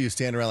table, you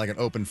stand around like an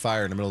open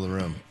fire in the middle of the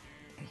room.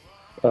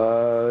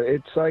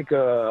 It's like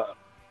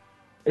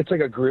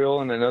a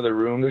grill in another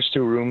room. There's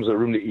 2 rooms, a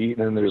room to eat,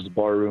 and then there's the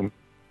bar room.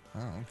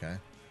 Oh, okay.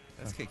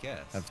 That's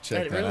kick-ass. Have to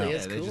check that out.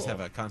 Yeah, they just have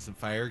a constant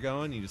fire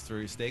going. You just throw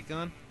your steak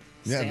on.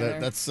 Yeah,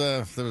 that's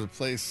there was a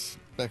place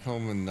back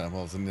home in it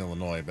was in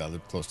Illinois,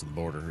 about close to the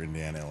border,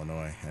 Indiana,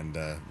 Illinois, and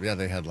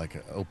they had like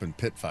an open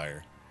pit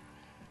fire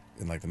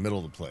in like the middle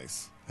of the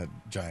place. Had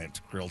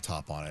giant grill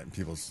top on it, and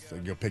people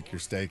go pick your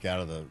steak out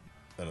of the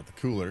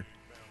cooler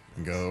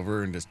and go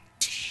over and just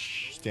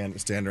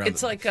stand around.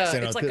 It's like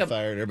a pit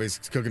fire, and everybody's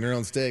cooking their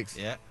own steaks.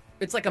 Yeah,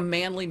 it's like a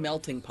manly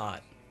melting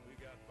pot.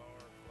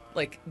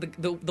 Like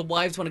the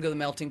wives want to go to the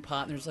melting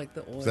pot, and there's like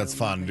the oil. So that's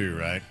fondue,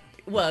 right?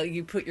 Well,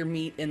 you put your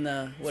meat in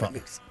the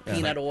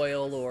peanut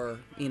oil or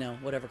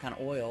whatever kind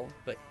of oil,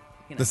 but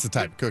this is the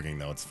type of cooking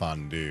though. It's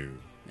fondue.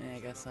 Yeah, I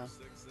guess so.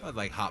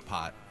 Like hot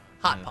pot.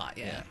 Hot pot,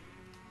 yeah.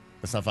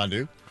 That's not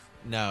fondue.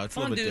 No, it's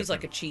fondue a little bit is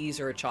like a cheese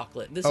or a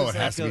chocolate. It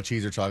has to be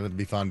cheese or chocolate to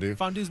be fondue.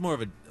 Fondue's more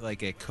of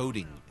a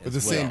coating. But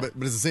it's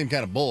the same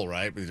kind of bowl,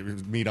 right?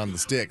 Meat on the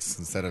sticks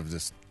instead of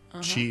just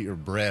cheese or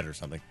bread or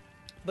something.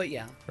 But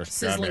yeah, or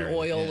sizzling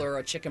oil or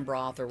a chicken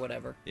broth or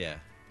whatever. Yeah,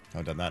 I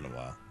haven't done that in a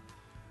while.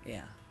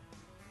 Yeah.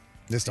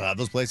 They still have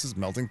those places,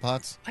 melting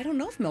pots? I don't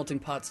know if melting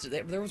pots do.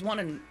 There was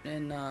one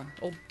in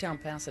Old Town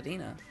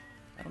Pasadena.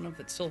 I don't know if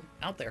it's still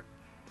out there.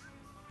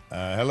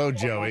 Hello,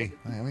 Joey.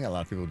 We got a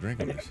lot of people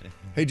drinking this.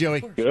 Hey,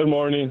 Joey. Good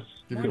morning.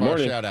 Give your bar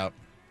a shout out.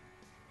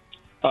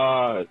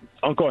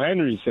 Uncle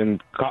Henry's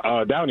in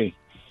Downey.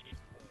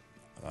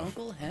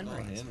 Uncle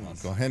Henry's.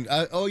 Uncle Henry.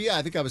 Yeah,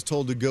 I think I was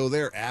told to go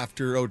there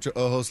after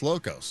Ojos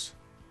Locos.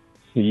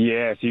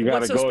 Yes, you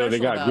got to go there. They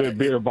got good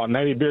beer, about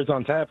 90 beers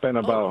on tap, and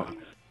about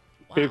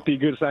 50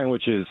 good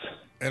sandwiches.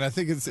 And I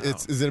think is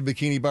it a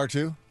bikini bar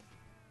too?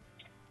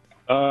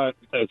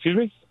 Excuse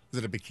me? Is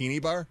it a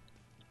bikini bar?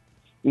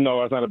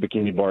 No, it's not a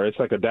bikini bar. It's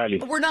like a deli.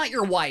 We're not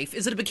your wife.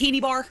 Is it a bikini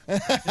bar?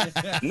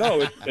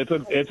 No, it's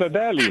a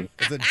deli.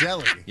 It's a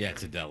deli. Yeah,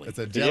 it's a deli. It's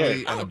a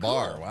deli and a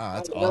bar. Cool. Wow,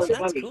 that's awesome.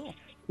 That's cool.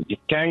 You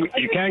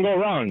can't go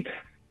wrong.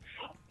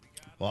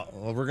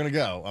 Well, we're gonna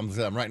go.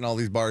 I'm writing all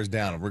these bars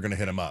down, and we're gonna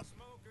hit them up.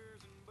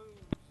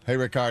 Hey,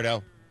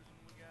 Ricardo.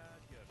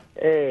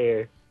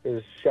 Hey,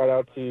 shout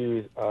out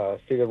to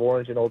State of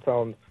Orange and Old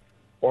Town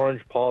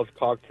Orange Paul's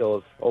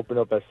Cocktails. Open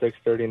up at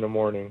 6:30 in the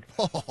morning.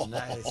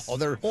 Nice.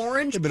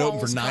 They've been open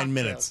for 9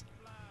 minutes.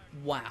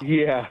 Wow.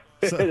 Yeah,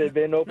 they've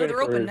been open.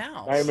 They're open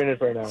now. 9 minutes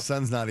right now.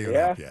 Sun's not even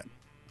up yet.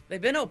 They've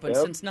been open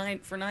since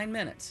 9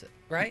 minutes,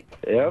 right?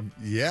 Yep.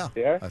 Yeah.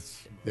 Yeah.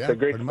 It's a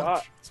great pretty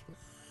spot.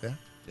 Much.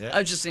 Yeah. I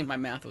was just seeing my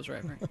math was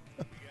right.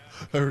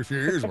 If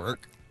your ears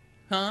work.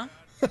 Huh?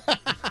 That's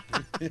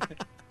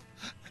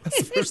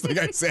the first thing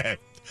I said.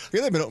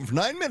 Yeah, they've been open for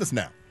 9 minutes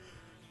now.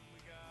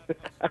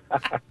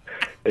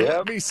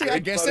 Yeah. I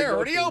guess they're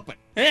already open.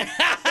 They've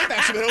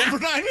actually been open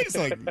for 9 minutes.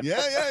 Like,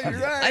 yeah, you're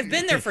right. I've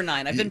been there for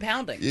 9. I've been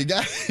pounding. You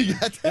got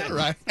that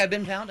right. I've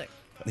been pounding.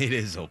 It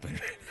is open.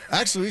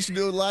 Actually, we should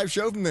do a live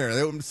show from there.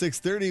 They open at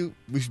 6:30.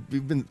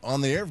 We've been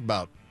on the air for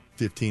about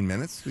 15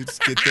 minutes. We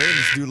just get there and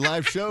just do a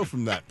live show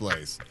from that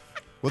place.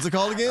 What's it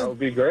called again? That would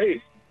be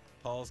great.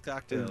 Paul's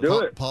Cocktails.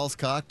 Do it. Paul's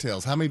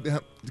Cocktails. How many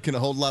can it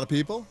hold? A lot of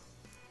people?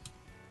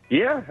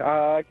 Yeah,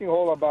 I can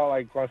hold about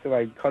like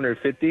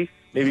 150,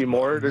 maybe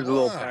more. There's a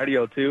little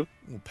patio too.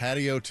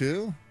 Patio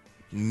too?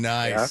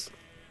 Nice.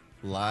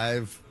 Yeah.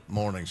 Live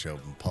morning show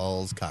from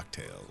Paul's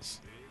Cocktails.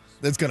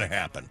 That's going to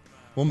happen.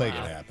 We'll make it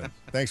happen.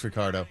 Thanks,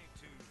 Ricardo.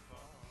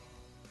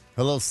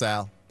 Hello,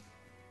 Sal.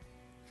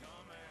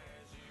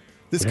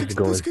 This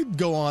could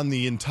go on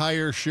the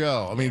entire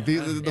show. I mean,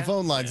 the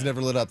phone lines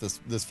never lit up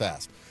this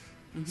fast.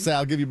 Mm-hmm.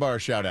 Sal, give your bar a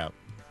shout out.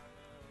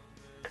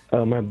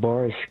 My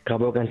bar is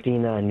Cabo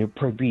Cantina,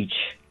 Newport Beach.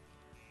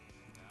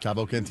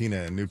 Cabo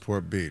Cantina in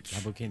Newport Beach.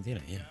 Cabo Cantina,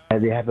 yeah.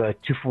 And they have a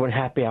 2-for-1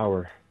 happy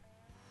hour.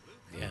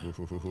 Yeah.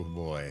 Ooh,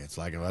 boy,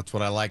 that's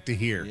what I like to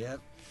hear. Yep.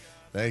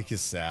 Thank you,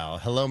 Sal.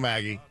 Hello,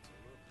 Maggie.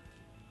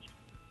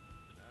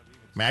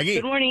 Maggie.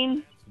 Good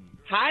morning.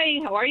 Hi,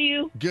 how are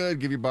you? Good.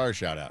 Give your bar a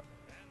shout out.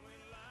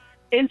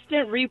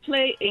 Instant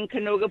Replay in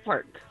Canoga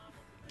Park.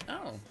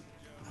 Oh.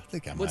 I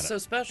think I might. What's so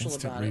special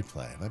Instant about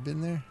Replay. Have I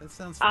been there? That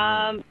sounds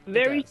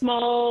very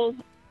small,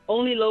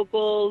 only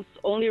locals,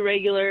 only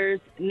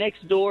regulars.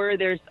 Next door,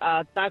 there's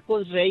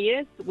Tacos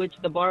Reyes, which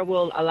the bar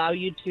will allow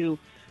you to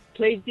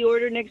place the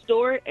order next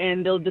door,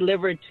 and they'll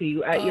deliver it to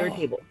you at your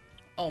table.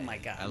 Oh, my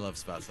God. I love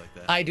spots like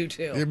that. I do,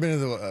 too. You ever been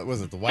to the,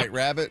 was it the White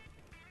Rabbit?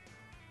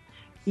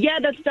 Yeah,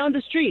 that's down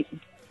the street.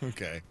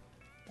 Okay.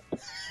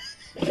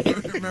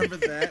 Remember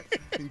that?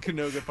 In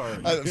Canoga Park.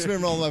 I just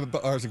remember all my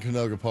bars in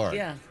Canoga Park.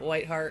 Yeah,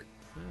 White Heart.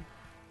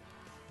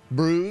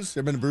 Brews.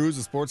 You ever been to Brews,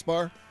 a sports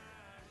bar?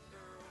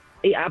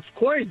 Yeah, of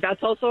course.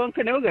 That's also in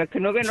Canoga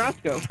and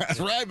Roscoe. That's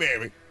right,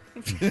 baby.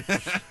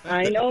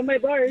 I know my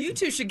bars. You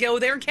two should go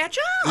there and catch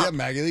up. Yeah,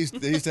 Maggie.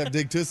 They used to have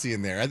Dig Tussie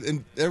in there,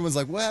 and everyone's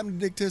like, "What happened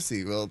to Dig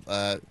Tussie?" Well,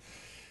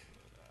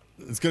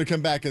 it's going to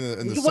come back in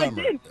the Well,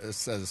 summer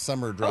as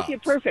summer drops. Okay,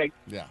 perfect.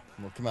 Yeah,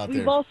 we'll come out We've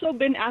there. also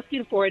been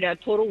asking for it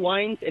at Total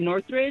Wines in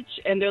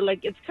Northridge, and they're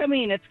like, it's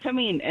coming,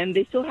 and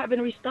they still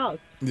haven't restocked.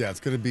 Yeah, it's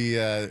going to be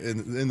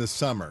in the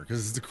summer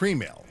because it's a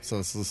cream ale, so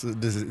it's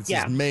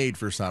Yeah. just made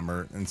for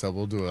summer, and so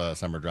we'll do a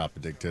summer drop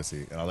of Dig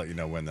Tussie, and I'll let you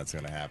know when that's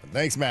going to happen.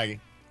 Thanks, Maggie.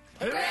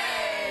 Like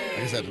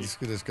I said, this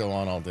could just go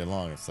on all day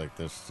long. It's like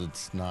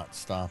it's not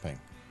stopping.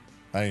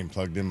 I ain't even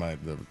plugged in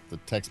the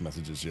text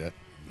messages yet.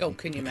 Oh,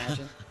 can you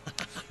imagine?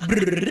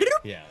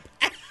 Yeah.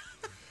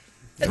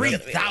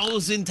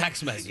 3,000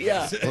 text messages.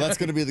 Yeah. Well, that's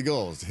going to be the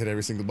goal, is to hit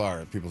every single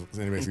bar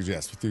anybody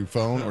suggests, through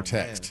phone or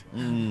text.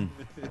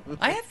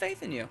 I have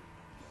faith in you.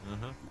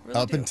 Really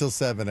Up do. until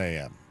 7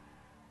 a.m.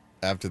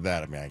 After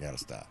that, I got to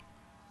stop.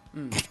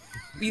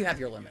 You have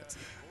your limits.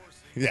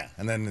 Yeah,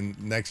 and then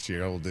next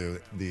year we'll do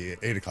the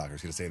 8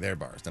 o'clockers. Going to say their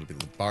bars. That'll be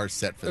the bars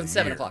set for the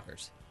 7 year.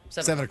 o'clockers.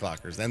 7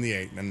 o'clockers, then the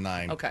 8, and then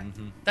 9. Okay,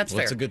 that's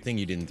fair. It's a good thing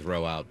you didn't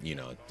throw out,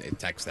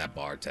 text that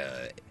bar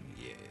to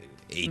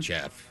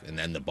HF and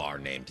then the bar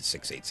name to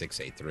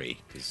 68683.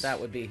 That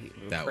would be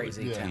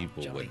crazy.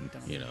 People Johnny, would,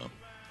 don't.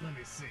 Let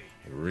me see.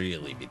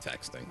 Really be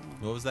texting.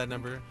 What was that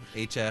number?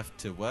 HF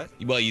to what?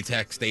 Well, you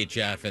text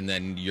HF and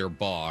then your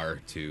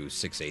bar to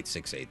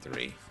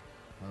 68683.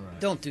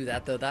 Don't do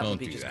that though. That Don't would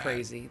be do just that.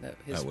 crazy. That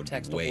his That would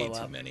text be way will blow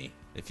too up. many.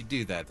 If you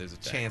do that, there's a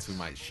chance we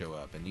might show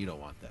up, and you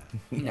don't want that.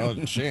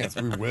 Oh, chance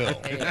we will.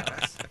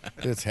 Chaos.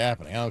 It's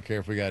happening. I don't care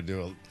if we got to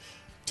do a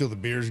till the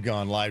beer's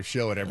gone live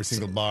show at every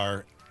single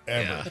bar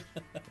ever.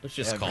 Yeah. Let's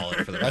just call it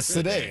for the That's rest of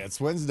the today. day. It's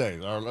Wednesday.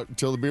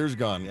 Till the beer's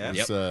gone. Yeah.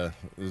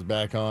 It's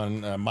back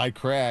on My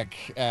Crack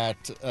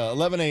at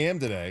 11 a.m.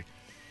 today.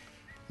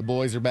 The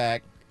boys are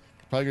back.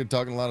 Probably going to be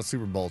talking a lot of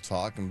Super Bowl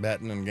talk and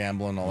betting and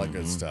gambling and all that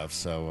good stuff.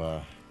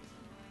 So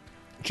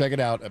check it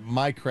out at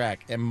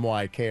MyCrack,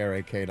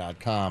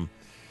 MYKRAK.com.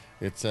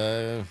 It's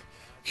a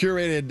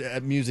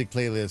curated music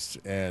playlist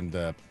and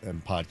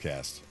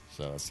podcast.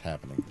 So it's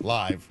happening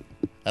live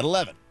at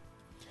 11.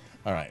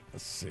 All right,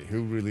 let's see.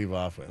 Who we leave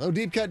off with? Oh,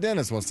 Deep Cut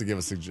Dennis wants to give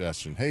a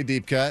suggestion. Hey,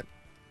 Deep Cut.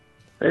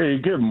 Hey,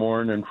 good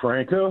morning,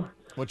 Franco.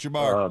 What's your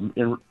bar?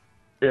 In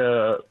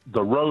the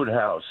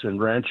Roadhouse in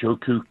Rancho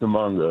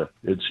Cucamonga.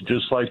 It's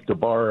just like the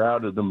bar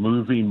out of the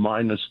movie,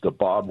 minus the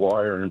barbed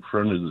wire in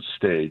front of the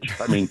stage.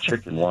 I mean,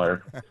 chicken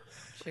wire.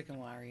 Chicken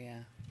wire, yeah.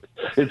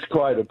 It's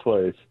quite a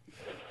place.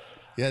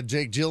 Yeah,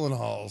 Jake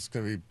Gyllenhaal's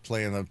going to be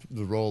playing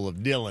the role of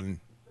Dylan,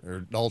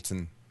 or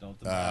Dalton.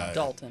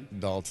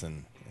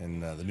 Dalton in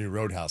the new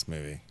Roadhouse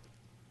movie.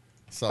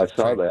 I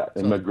saw that.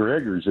 And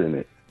McGregor's in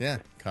it. Yeah,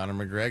 Conor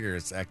McGregor.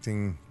 It's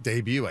acting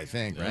debut, I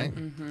think, right?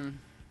 Mm-hmm.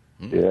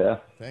 Yeah.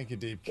 Thank you,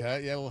 Deep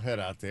Cut. Yeah, we'll head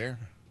out there.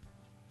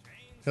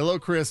 Hello,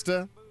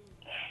 Krista.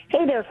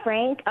 Hey there,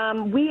 Frank.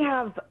 We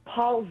have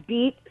Paul's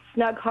Beat,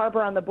 Snug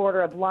Harbor on the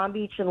border of Long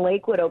Beach and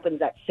Lakewood,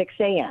 opens at 6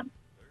 a.m.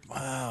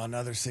 Wow,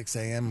 another 6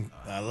 a.m.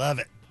 I love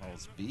it.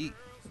 Paul's Beat.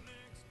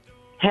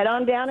 Head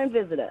on down and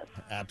visit us.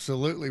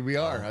 Absolutely, we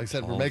are. Like I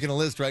said, we're making a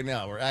list right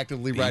now. We're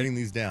actively writing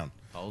these down.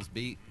 Paul's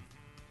Beat.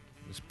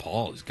 This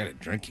Paul has got a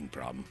drinking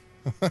problem.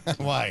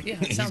 Why? Yeah,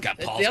 He's got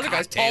Paul's the other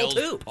guy's Paul cocktails,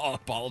 too.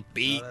 Paul's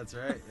Beat. Oh, that's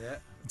right. Yeah.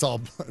 It's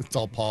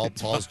all Paul.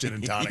 Paul's gin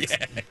and tonics.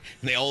 Yeah. And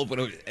they all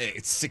open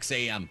at 6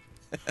 a.m.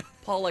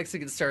 Paul likes to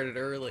get started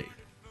early.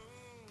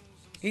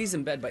 He's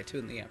in bed by 2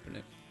 in the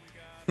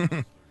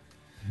afternoon.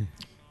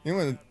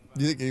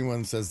 Do you think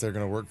anyone says they're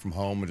going to work from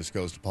home and just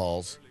goes to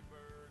Paul's?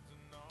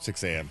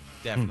 6 a.m.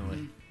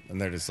 Definitely. And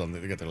they're just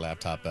they got their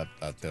laptop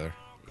out there.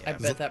 I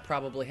bet that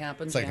probably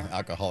happens. It's like yeah. an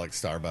alcoholic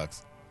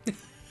Starbucks.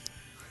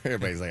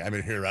 Everybody's like, I'm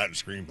in here writing a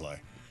screenplay.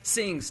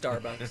 Seeing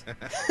Starbucks.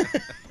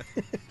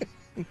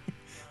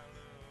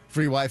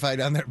 Free Wi-Fi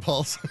down there,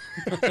 Paul's.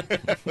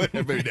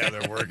 Everybody down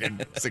there working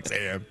 6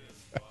 a.m.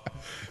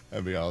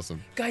 That'd be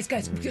awesome. Guys,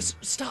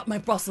 just stop. My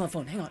boss on the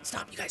phone. Hang on,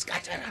 stop. You guys,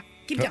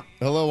 keep it down.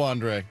 Hello,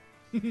 Andre.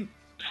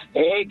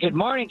 Hey, good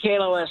morning,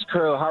 KLOS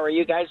crew. How are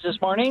you guys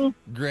this morning?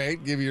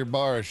 Great. Give your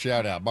bar a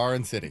shout out. Bar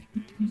and City.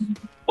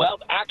 Well,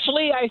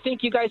 actually, I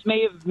think you guys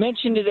may have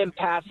mentioned it in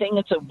passing.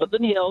 It's in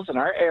Woodland Hills in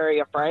our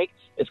area, Frank.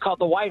 It's called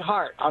the White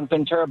Hart on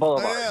Ventura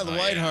Boulevard. Oh, yeah, the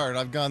White Hart.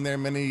 I've gone there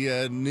many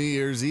New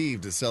Year's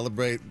Eve to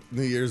celebrate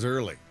New Year's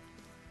early.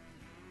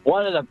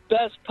 One of the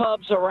best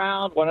pubs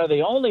around. One of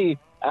the only,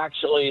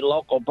 actually,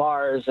 local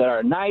bars that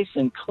are nice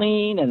and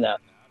clean. And, of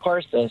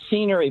course, the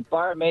scenery,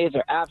 barmaids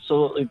are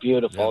absolutely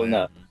beautiful. Yeah, and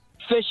the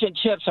fish and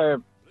chips are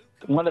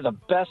one of the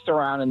best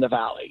around in the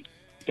valley.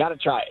 Got to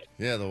try it.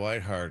 Yeah, the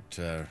White Hart,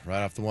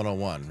 right off the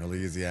 101. Really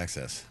easy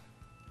access.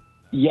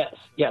 Yes,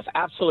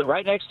 absolutely.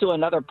 Right next to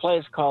another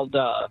place called,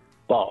 I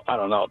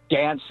don't know,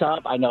 Dan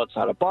Sub. I know it's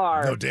not a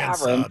bar. No, Dan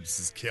tavern. Subs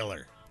is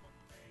killer.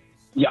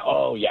 Yeah.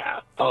 Oh yeah.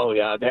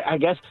 I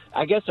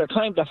guess their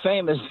claim to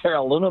fame is their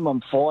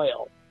aluminum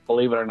foil.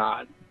 Believe it or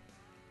not,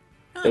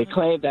 they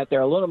claim that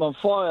their aluminum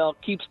foil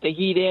keeps the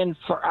heat in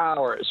for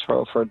hours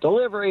for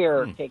delivery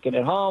or taking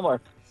it home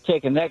or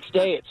taking next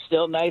day. It's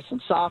still nice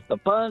and soft. The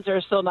buns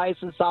are still nice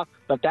and soft,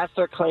 but that's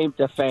their claim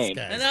to fame.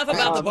 Enough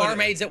about the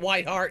barmaids at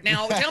White Hart.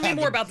 Now, tell me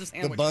more about the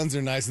sandwich. The buns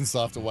are nice and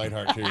soft at White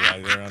Hart too.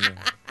 Right there on there.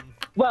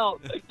 Well,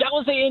 that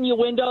was the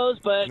innuendos,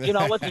 but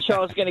wasn't sure I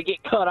was going to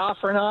get cut off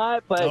or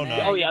not. But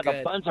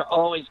the buns are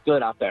always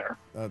good out there.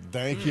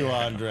 Thank you,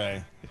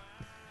 Andre.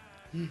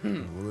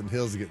 Woodland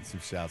Hills is getting some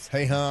shouts.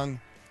 Hey, Hung.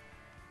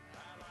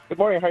 Good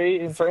morning, Heidi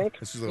and Frank.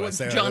 This is what I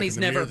say. Johnny's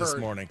never heard this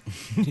morning.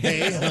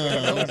 Hey,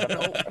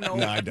 Hung.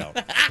 No, I don't.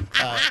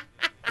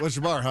 What's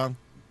your bar, Hung?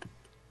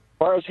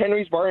 Bar is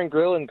Henry's Bar and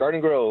Grill in Garden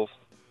Grove.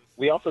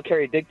 We also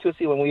carry Dig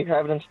Tussie when we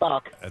have it in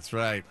stock. That's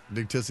right.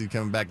 Dig Tussie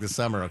coming back this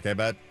summer, okay,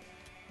 bud?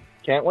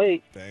 Can't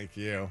wait. Thank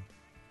you.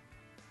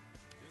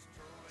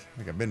 I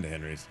think I've been to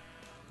Henry's.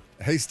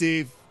 Hey,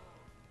 Steve.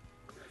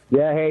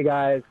 Yeah, hey,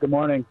 guys. Good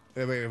morning.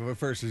 Wait,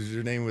 first, is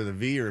your name with a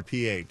V or a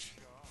PH?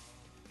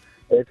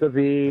 It's a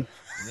V.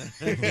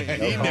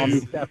 He Call me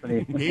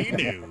Stephanie. He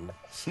knew.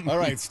 All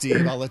right,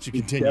 Steve, I'll let you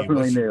continue.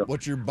 Definitely knew.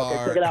 What's your bar?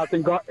 Okay, check it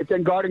out. It's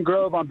in Garden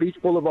Grove on Beach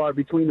Boulevard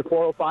between the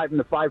 405 and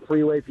the 5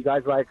 freeway. If you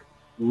guys like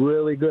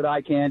really good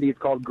eye candy, it's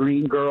called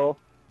Green Girl.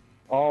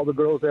 All the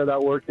girls there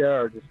that work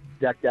there are just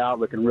decked out,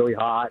 looking really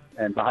hot.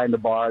 And behind the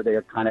bar, they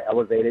are kind of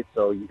elevated,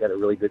 so you get a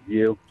really good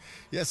view.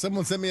 Yeah,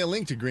 someone sent me a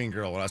link to Green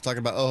Girl when I was talking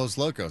about Ojos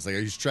Locos. Like,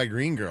 you should try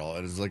Green Girl.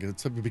 It's like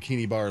it's a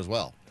bikini bar as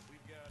well.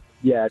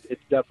 Yeah,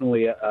 it's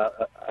definitely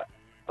a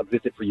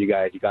visit for you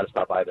guys. You got to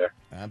stop by there.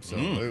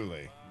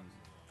 Absolutely.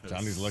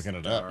 Johnny's looking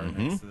it up.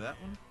 Next to that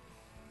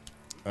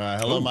one.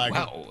 Hello,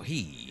 Michael. Wow,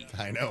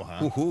 I know,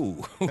 huh?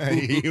 Ooh.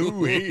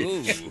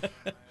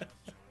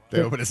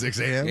 They open at 6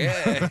 a.m.?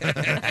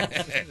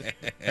 Yeah.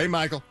 Hey,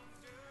 Michael.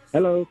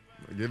 Hello.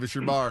 Give us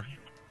your bar.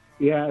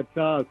 Yeah,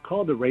 it's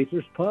called the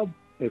Racers Pub.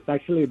 It's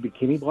actually a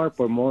bikini bar,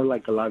 but more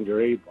like a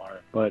lingerie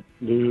bar. But,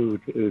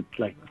 dude, it's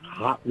like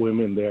hot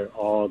women there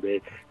all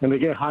day. And they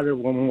get hotter the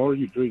more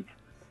you drink.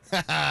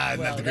 Isn't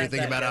that the great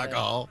thing about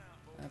alcohol?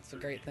 That's the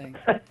great thing.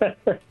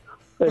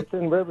 It's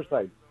in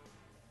Riverside.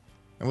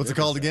 And what's it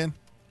called again?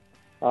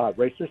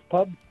 Racers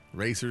Pub.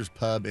 Racers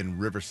Pub in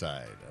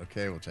Riverside.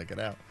 Okay, we'll check it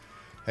out.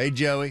 Hey,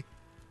 Joey.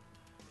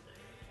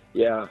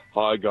 Yeah.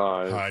 Hi,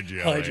 guys. Hi,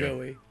 Joey. Hi,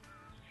 Joey.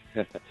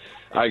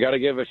 I got to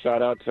give a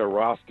shout out to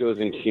Roscoe's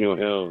in Chino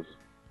Hills.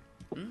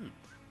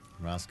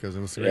 Roscoe's.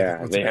 What's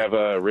they have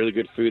really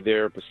good food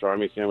there,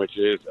 pastrami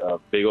sandwiches,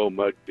 big old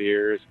mug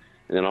beers.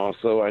 And then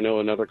also, I know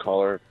another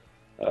caller,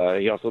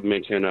 he also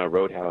mentioned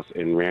Roadhouse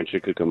in Rancho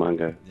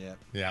Cucamonga.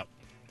 Yeah.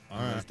 All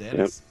right.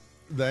 Yep.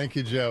 Thank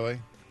you, Joey.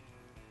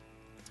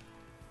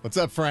 What's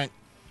up, Frank?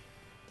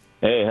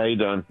 Hey, how you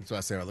doing? That's why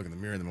I say I look in the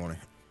mirror in the morning.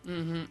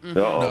 Mm-hmm.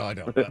 No, I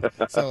don't.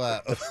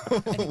 So,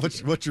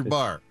 what's your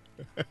bar?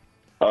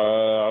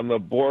 On the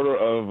border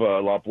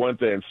of La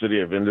Puente and City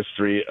of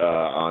Industry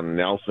on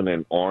Nelson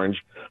and Orange,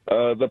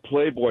 the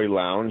Playboy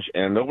Lounge,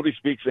 and nobody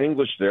speaks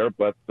English there,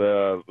 but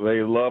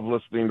they love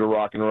listening to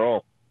rock and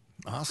roll.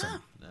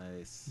 Awesome.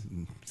 Nice.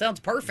 Sounds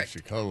perfect. We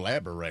should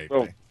collaborate.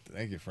 Oh.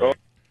 Thank you, Frank.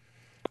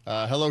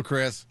 Hello,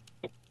 Chris.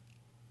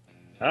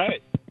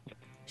 Hi.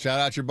 Shout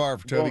out your bar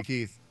for Toby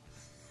Keith.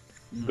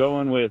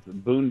 Going with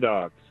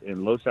Boondocks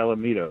in Los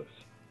Alamitos.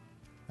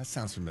 That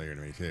sounds familiar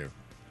to me, too.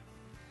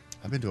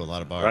 I've been to a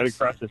lot of bars.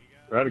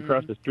 Right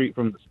across the street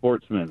from the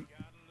Sportsman.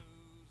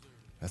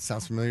 That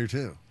sounds familiar,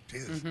 too.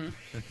 Jesus.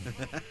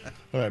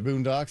 All right,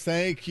 Boondocks,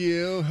 thank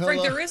you. Hello.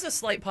 Frank, there is a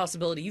slight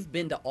possibility you've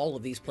been to all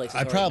of these places.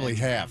 I probably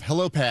have.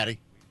 Hello, Patty.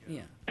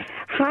 Yeah.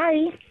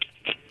 Hi.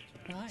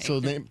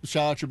 So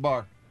shout out your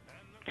bar.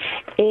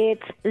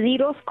 It's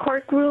Lito's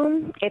Cork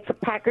Room. It's a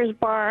Packers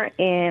bar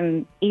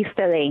in East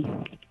LA.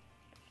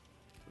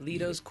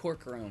 Lito's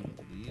Cork Room.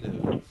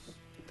 Lito's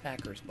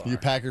Packers bar. You a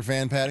Packer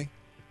fan, Patty?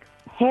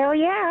 Hell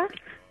yeah.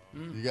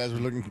 You guys were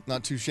looking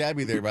not too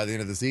shabby there by the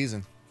end of the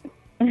season.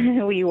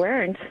 We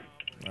weren't.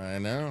 I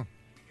know.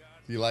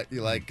 You like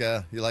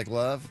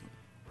love?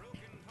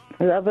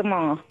 Love them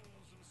all.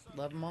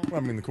 Love them all?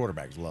 Well, I mean, the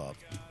quarterback's love.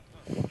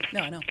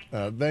 No, I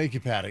know. Thank you,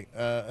 Patty.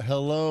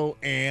 Hello,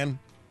 Ann.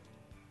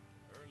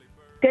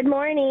 Good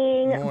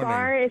morning. Morning.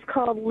 Bar is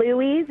called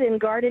Louie's in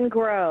Garden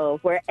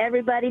Grove, where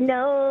everybody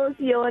knows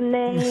your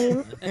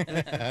name.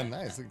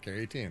 Nice.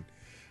 Carry a tune.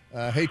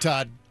 Hey,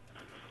 Todd.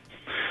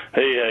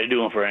 Hey, how you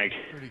doing, Frank?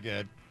 Pretty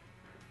good.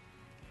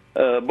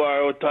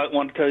 Bar I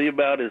want to tell you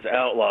about is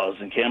Outlaws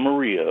in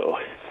Camarillo.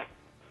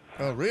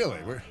 Oh, really?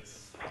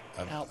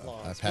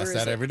 Outlaws. I pass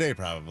that every day,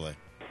 probably.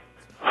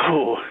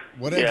 Oh,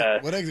 What yeah.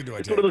 exit do I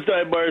It's take? one of those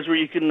dive bars where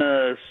you can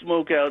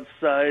smoke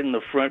outside in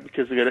the front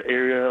because they got an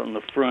area out in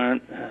the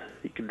front.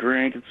 You can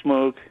drink and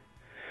smoke.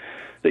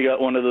 They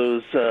got one of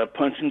those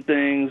punching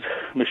things,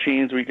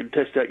 machines where you can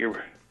test out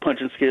your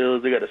punching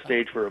skills. They got a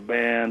stage for a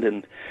band,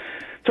 and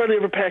It's hardly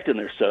ever packed in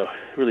there, so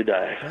really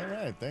die. All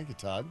right, thank you,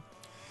 Todd.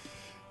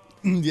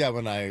 Yeah,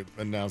 when I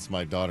announced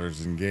my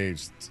daughter's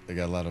engaged, I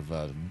got a lot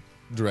of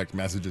direct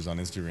messages on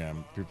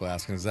Instagram. People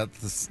asking, "Is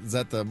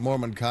that the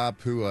Mormon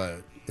cop who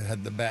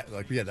had the bat?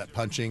 Like we had that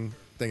punching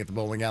thing at the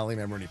bowling alley.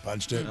 Remember when he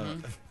punched it?"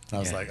 I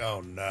was like,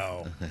 "Oh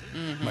no!"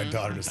 My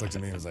daughter just looked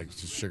at me and was like,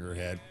 just shook her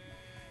head.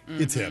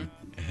 It's him.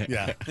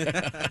 Yeah.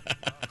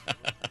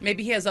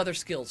 Maybe he has other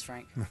skills,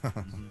 Frank.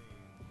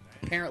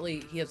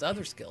 Apparently, he has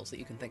other skills that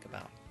you can think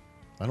about.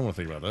 I don't want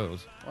to think about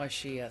those. Why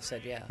she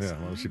said yes. Yeah,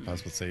 why would she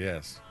possibly say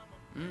yes?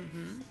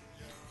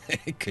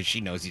 Because she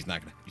knows he's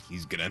not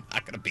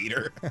gonna beat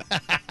her. Oh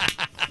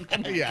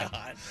my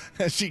God.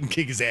 She can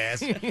kick his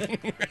ass.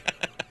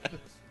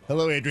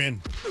 Hello,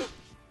 Adrian.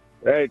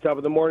 Hey, top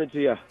of the morning to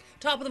you.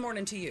 Top of the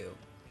morning to you.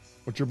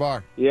 What's your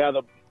bar? Yeah,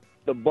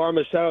 the bar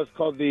Michelle is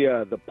called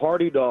the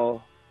Party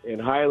Doll in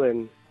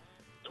Highland,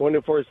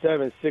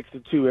 24/7, 6 to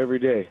 2 every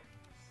day.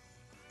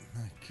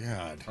 My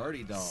God.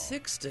 Party doll.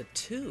 6 to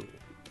 2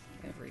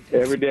 every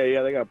day. Every day,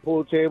 yeah. They got a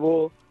pool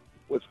table.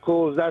 What's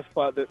cool is that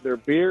spot that their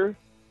beer,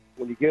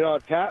 when you get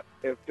on tap,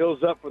 it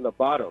fills up from the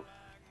bottom.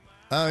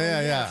 Oh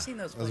yeah. I've seen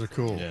those are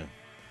cool. Yeah.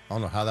 I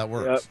don't know how that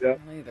works. Yep.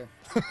 Neither.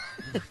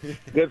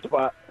 Good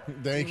spot.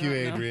 Thank you,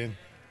 Adrian.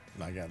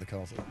 I got the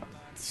calls.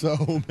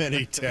 So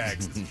many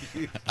texts.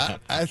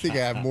 I think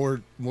I have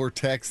more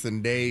texts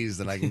than days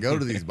than I can go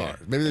to these bars.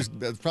 Maybe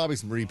there's probably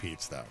some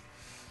repeats though.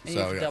 And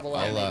you can double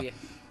up, maybe.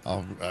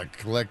 I'll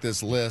collect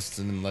this list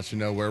and then let you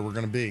know where we're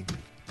going to be.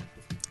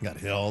 Got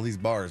to hit all these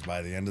bars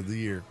by the end of the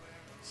year.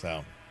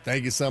 So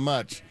thank you so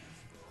much.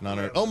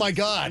 Oh my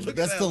God,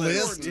 that's the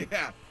list.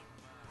 Yeah.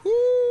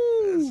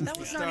 Woo! That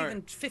was not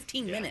even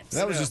 15 minutes.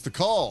 That was just the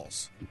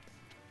calls.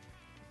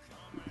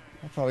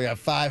 I probably got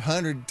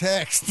 500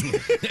 texts.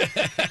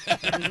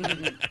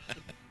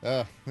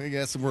 We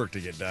got some work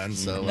to get done,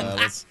 so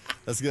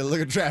let's get a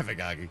look at traffic,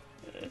 Augie.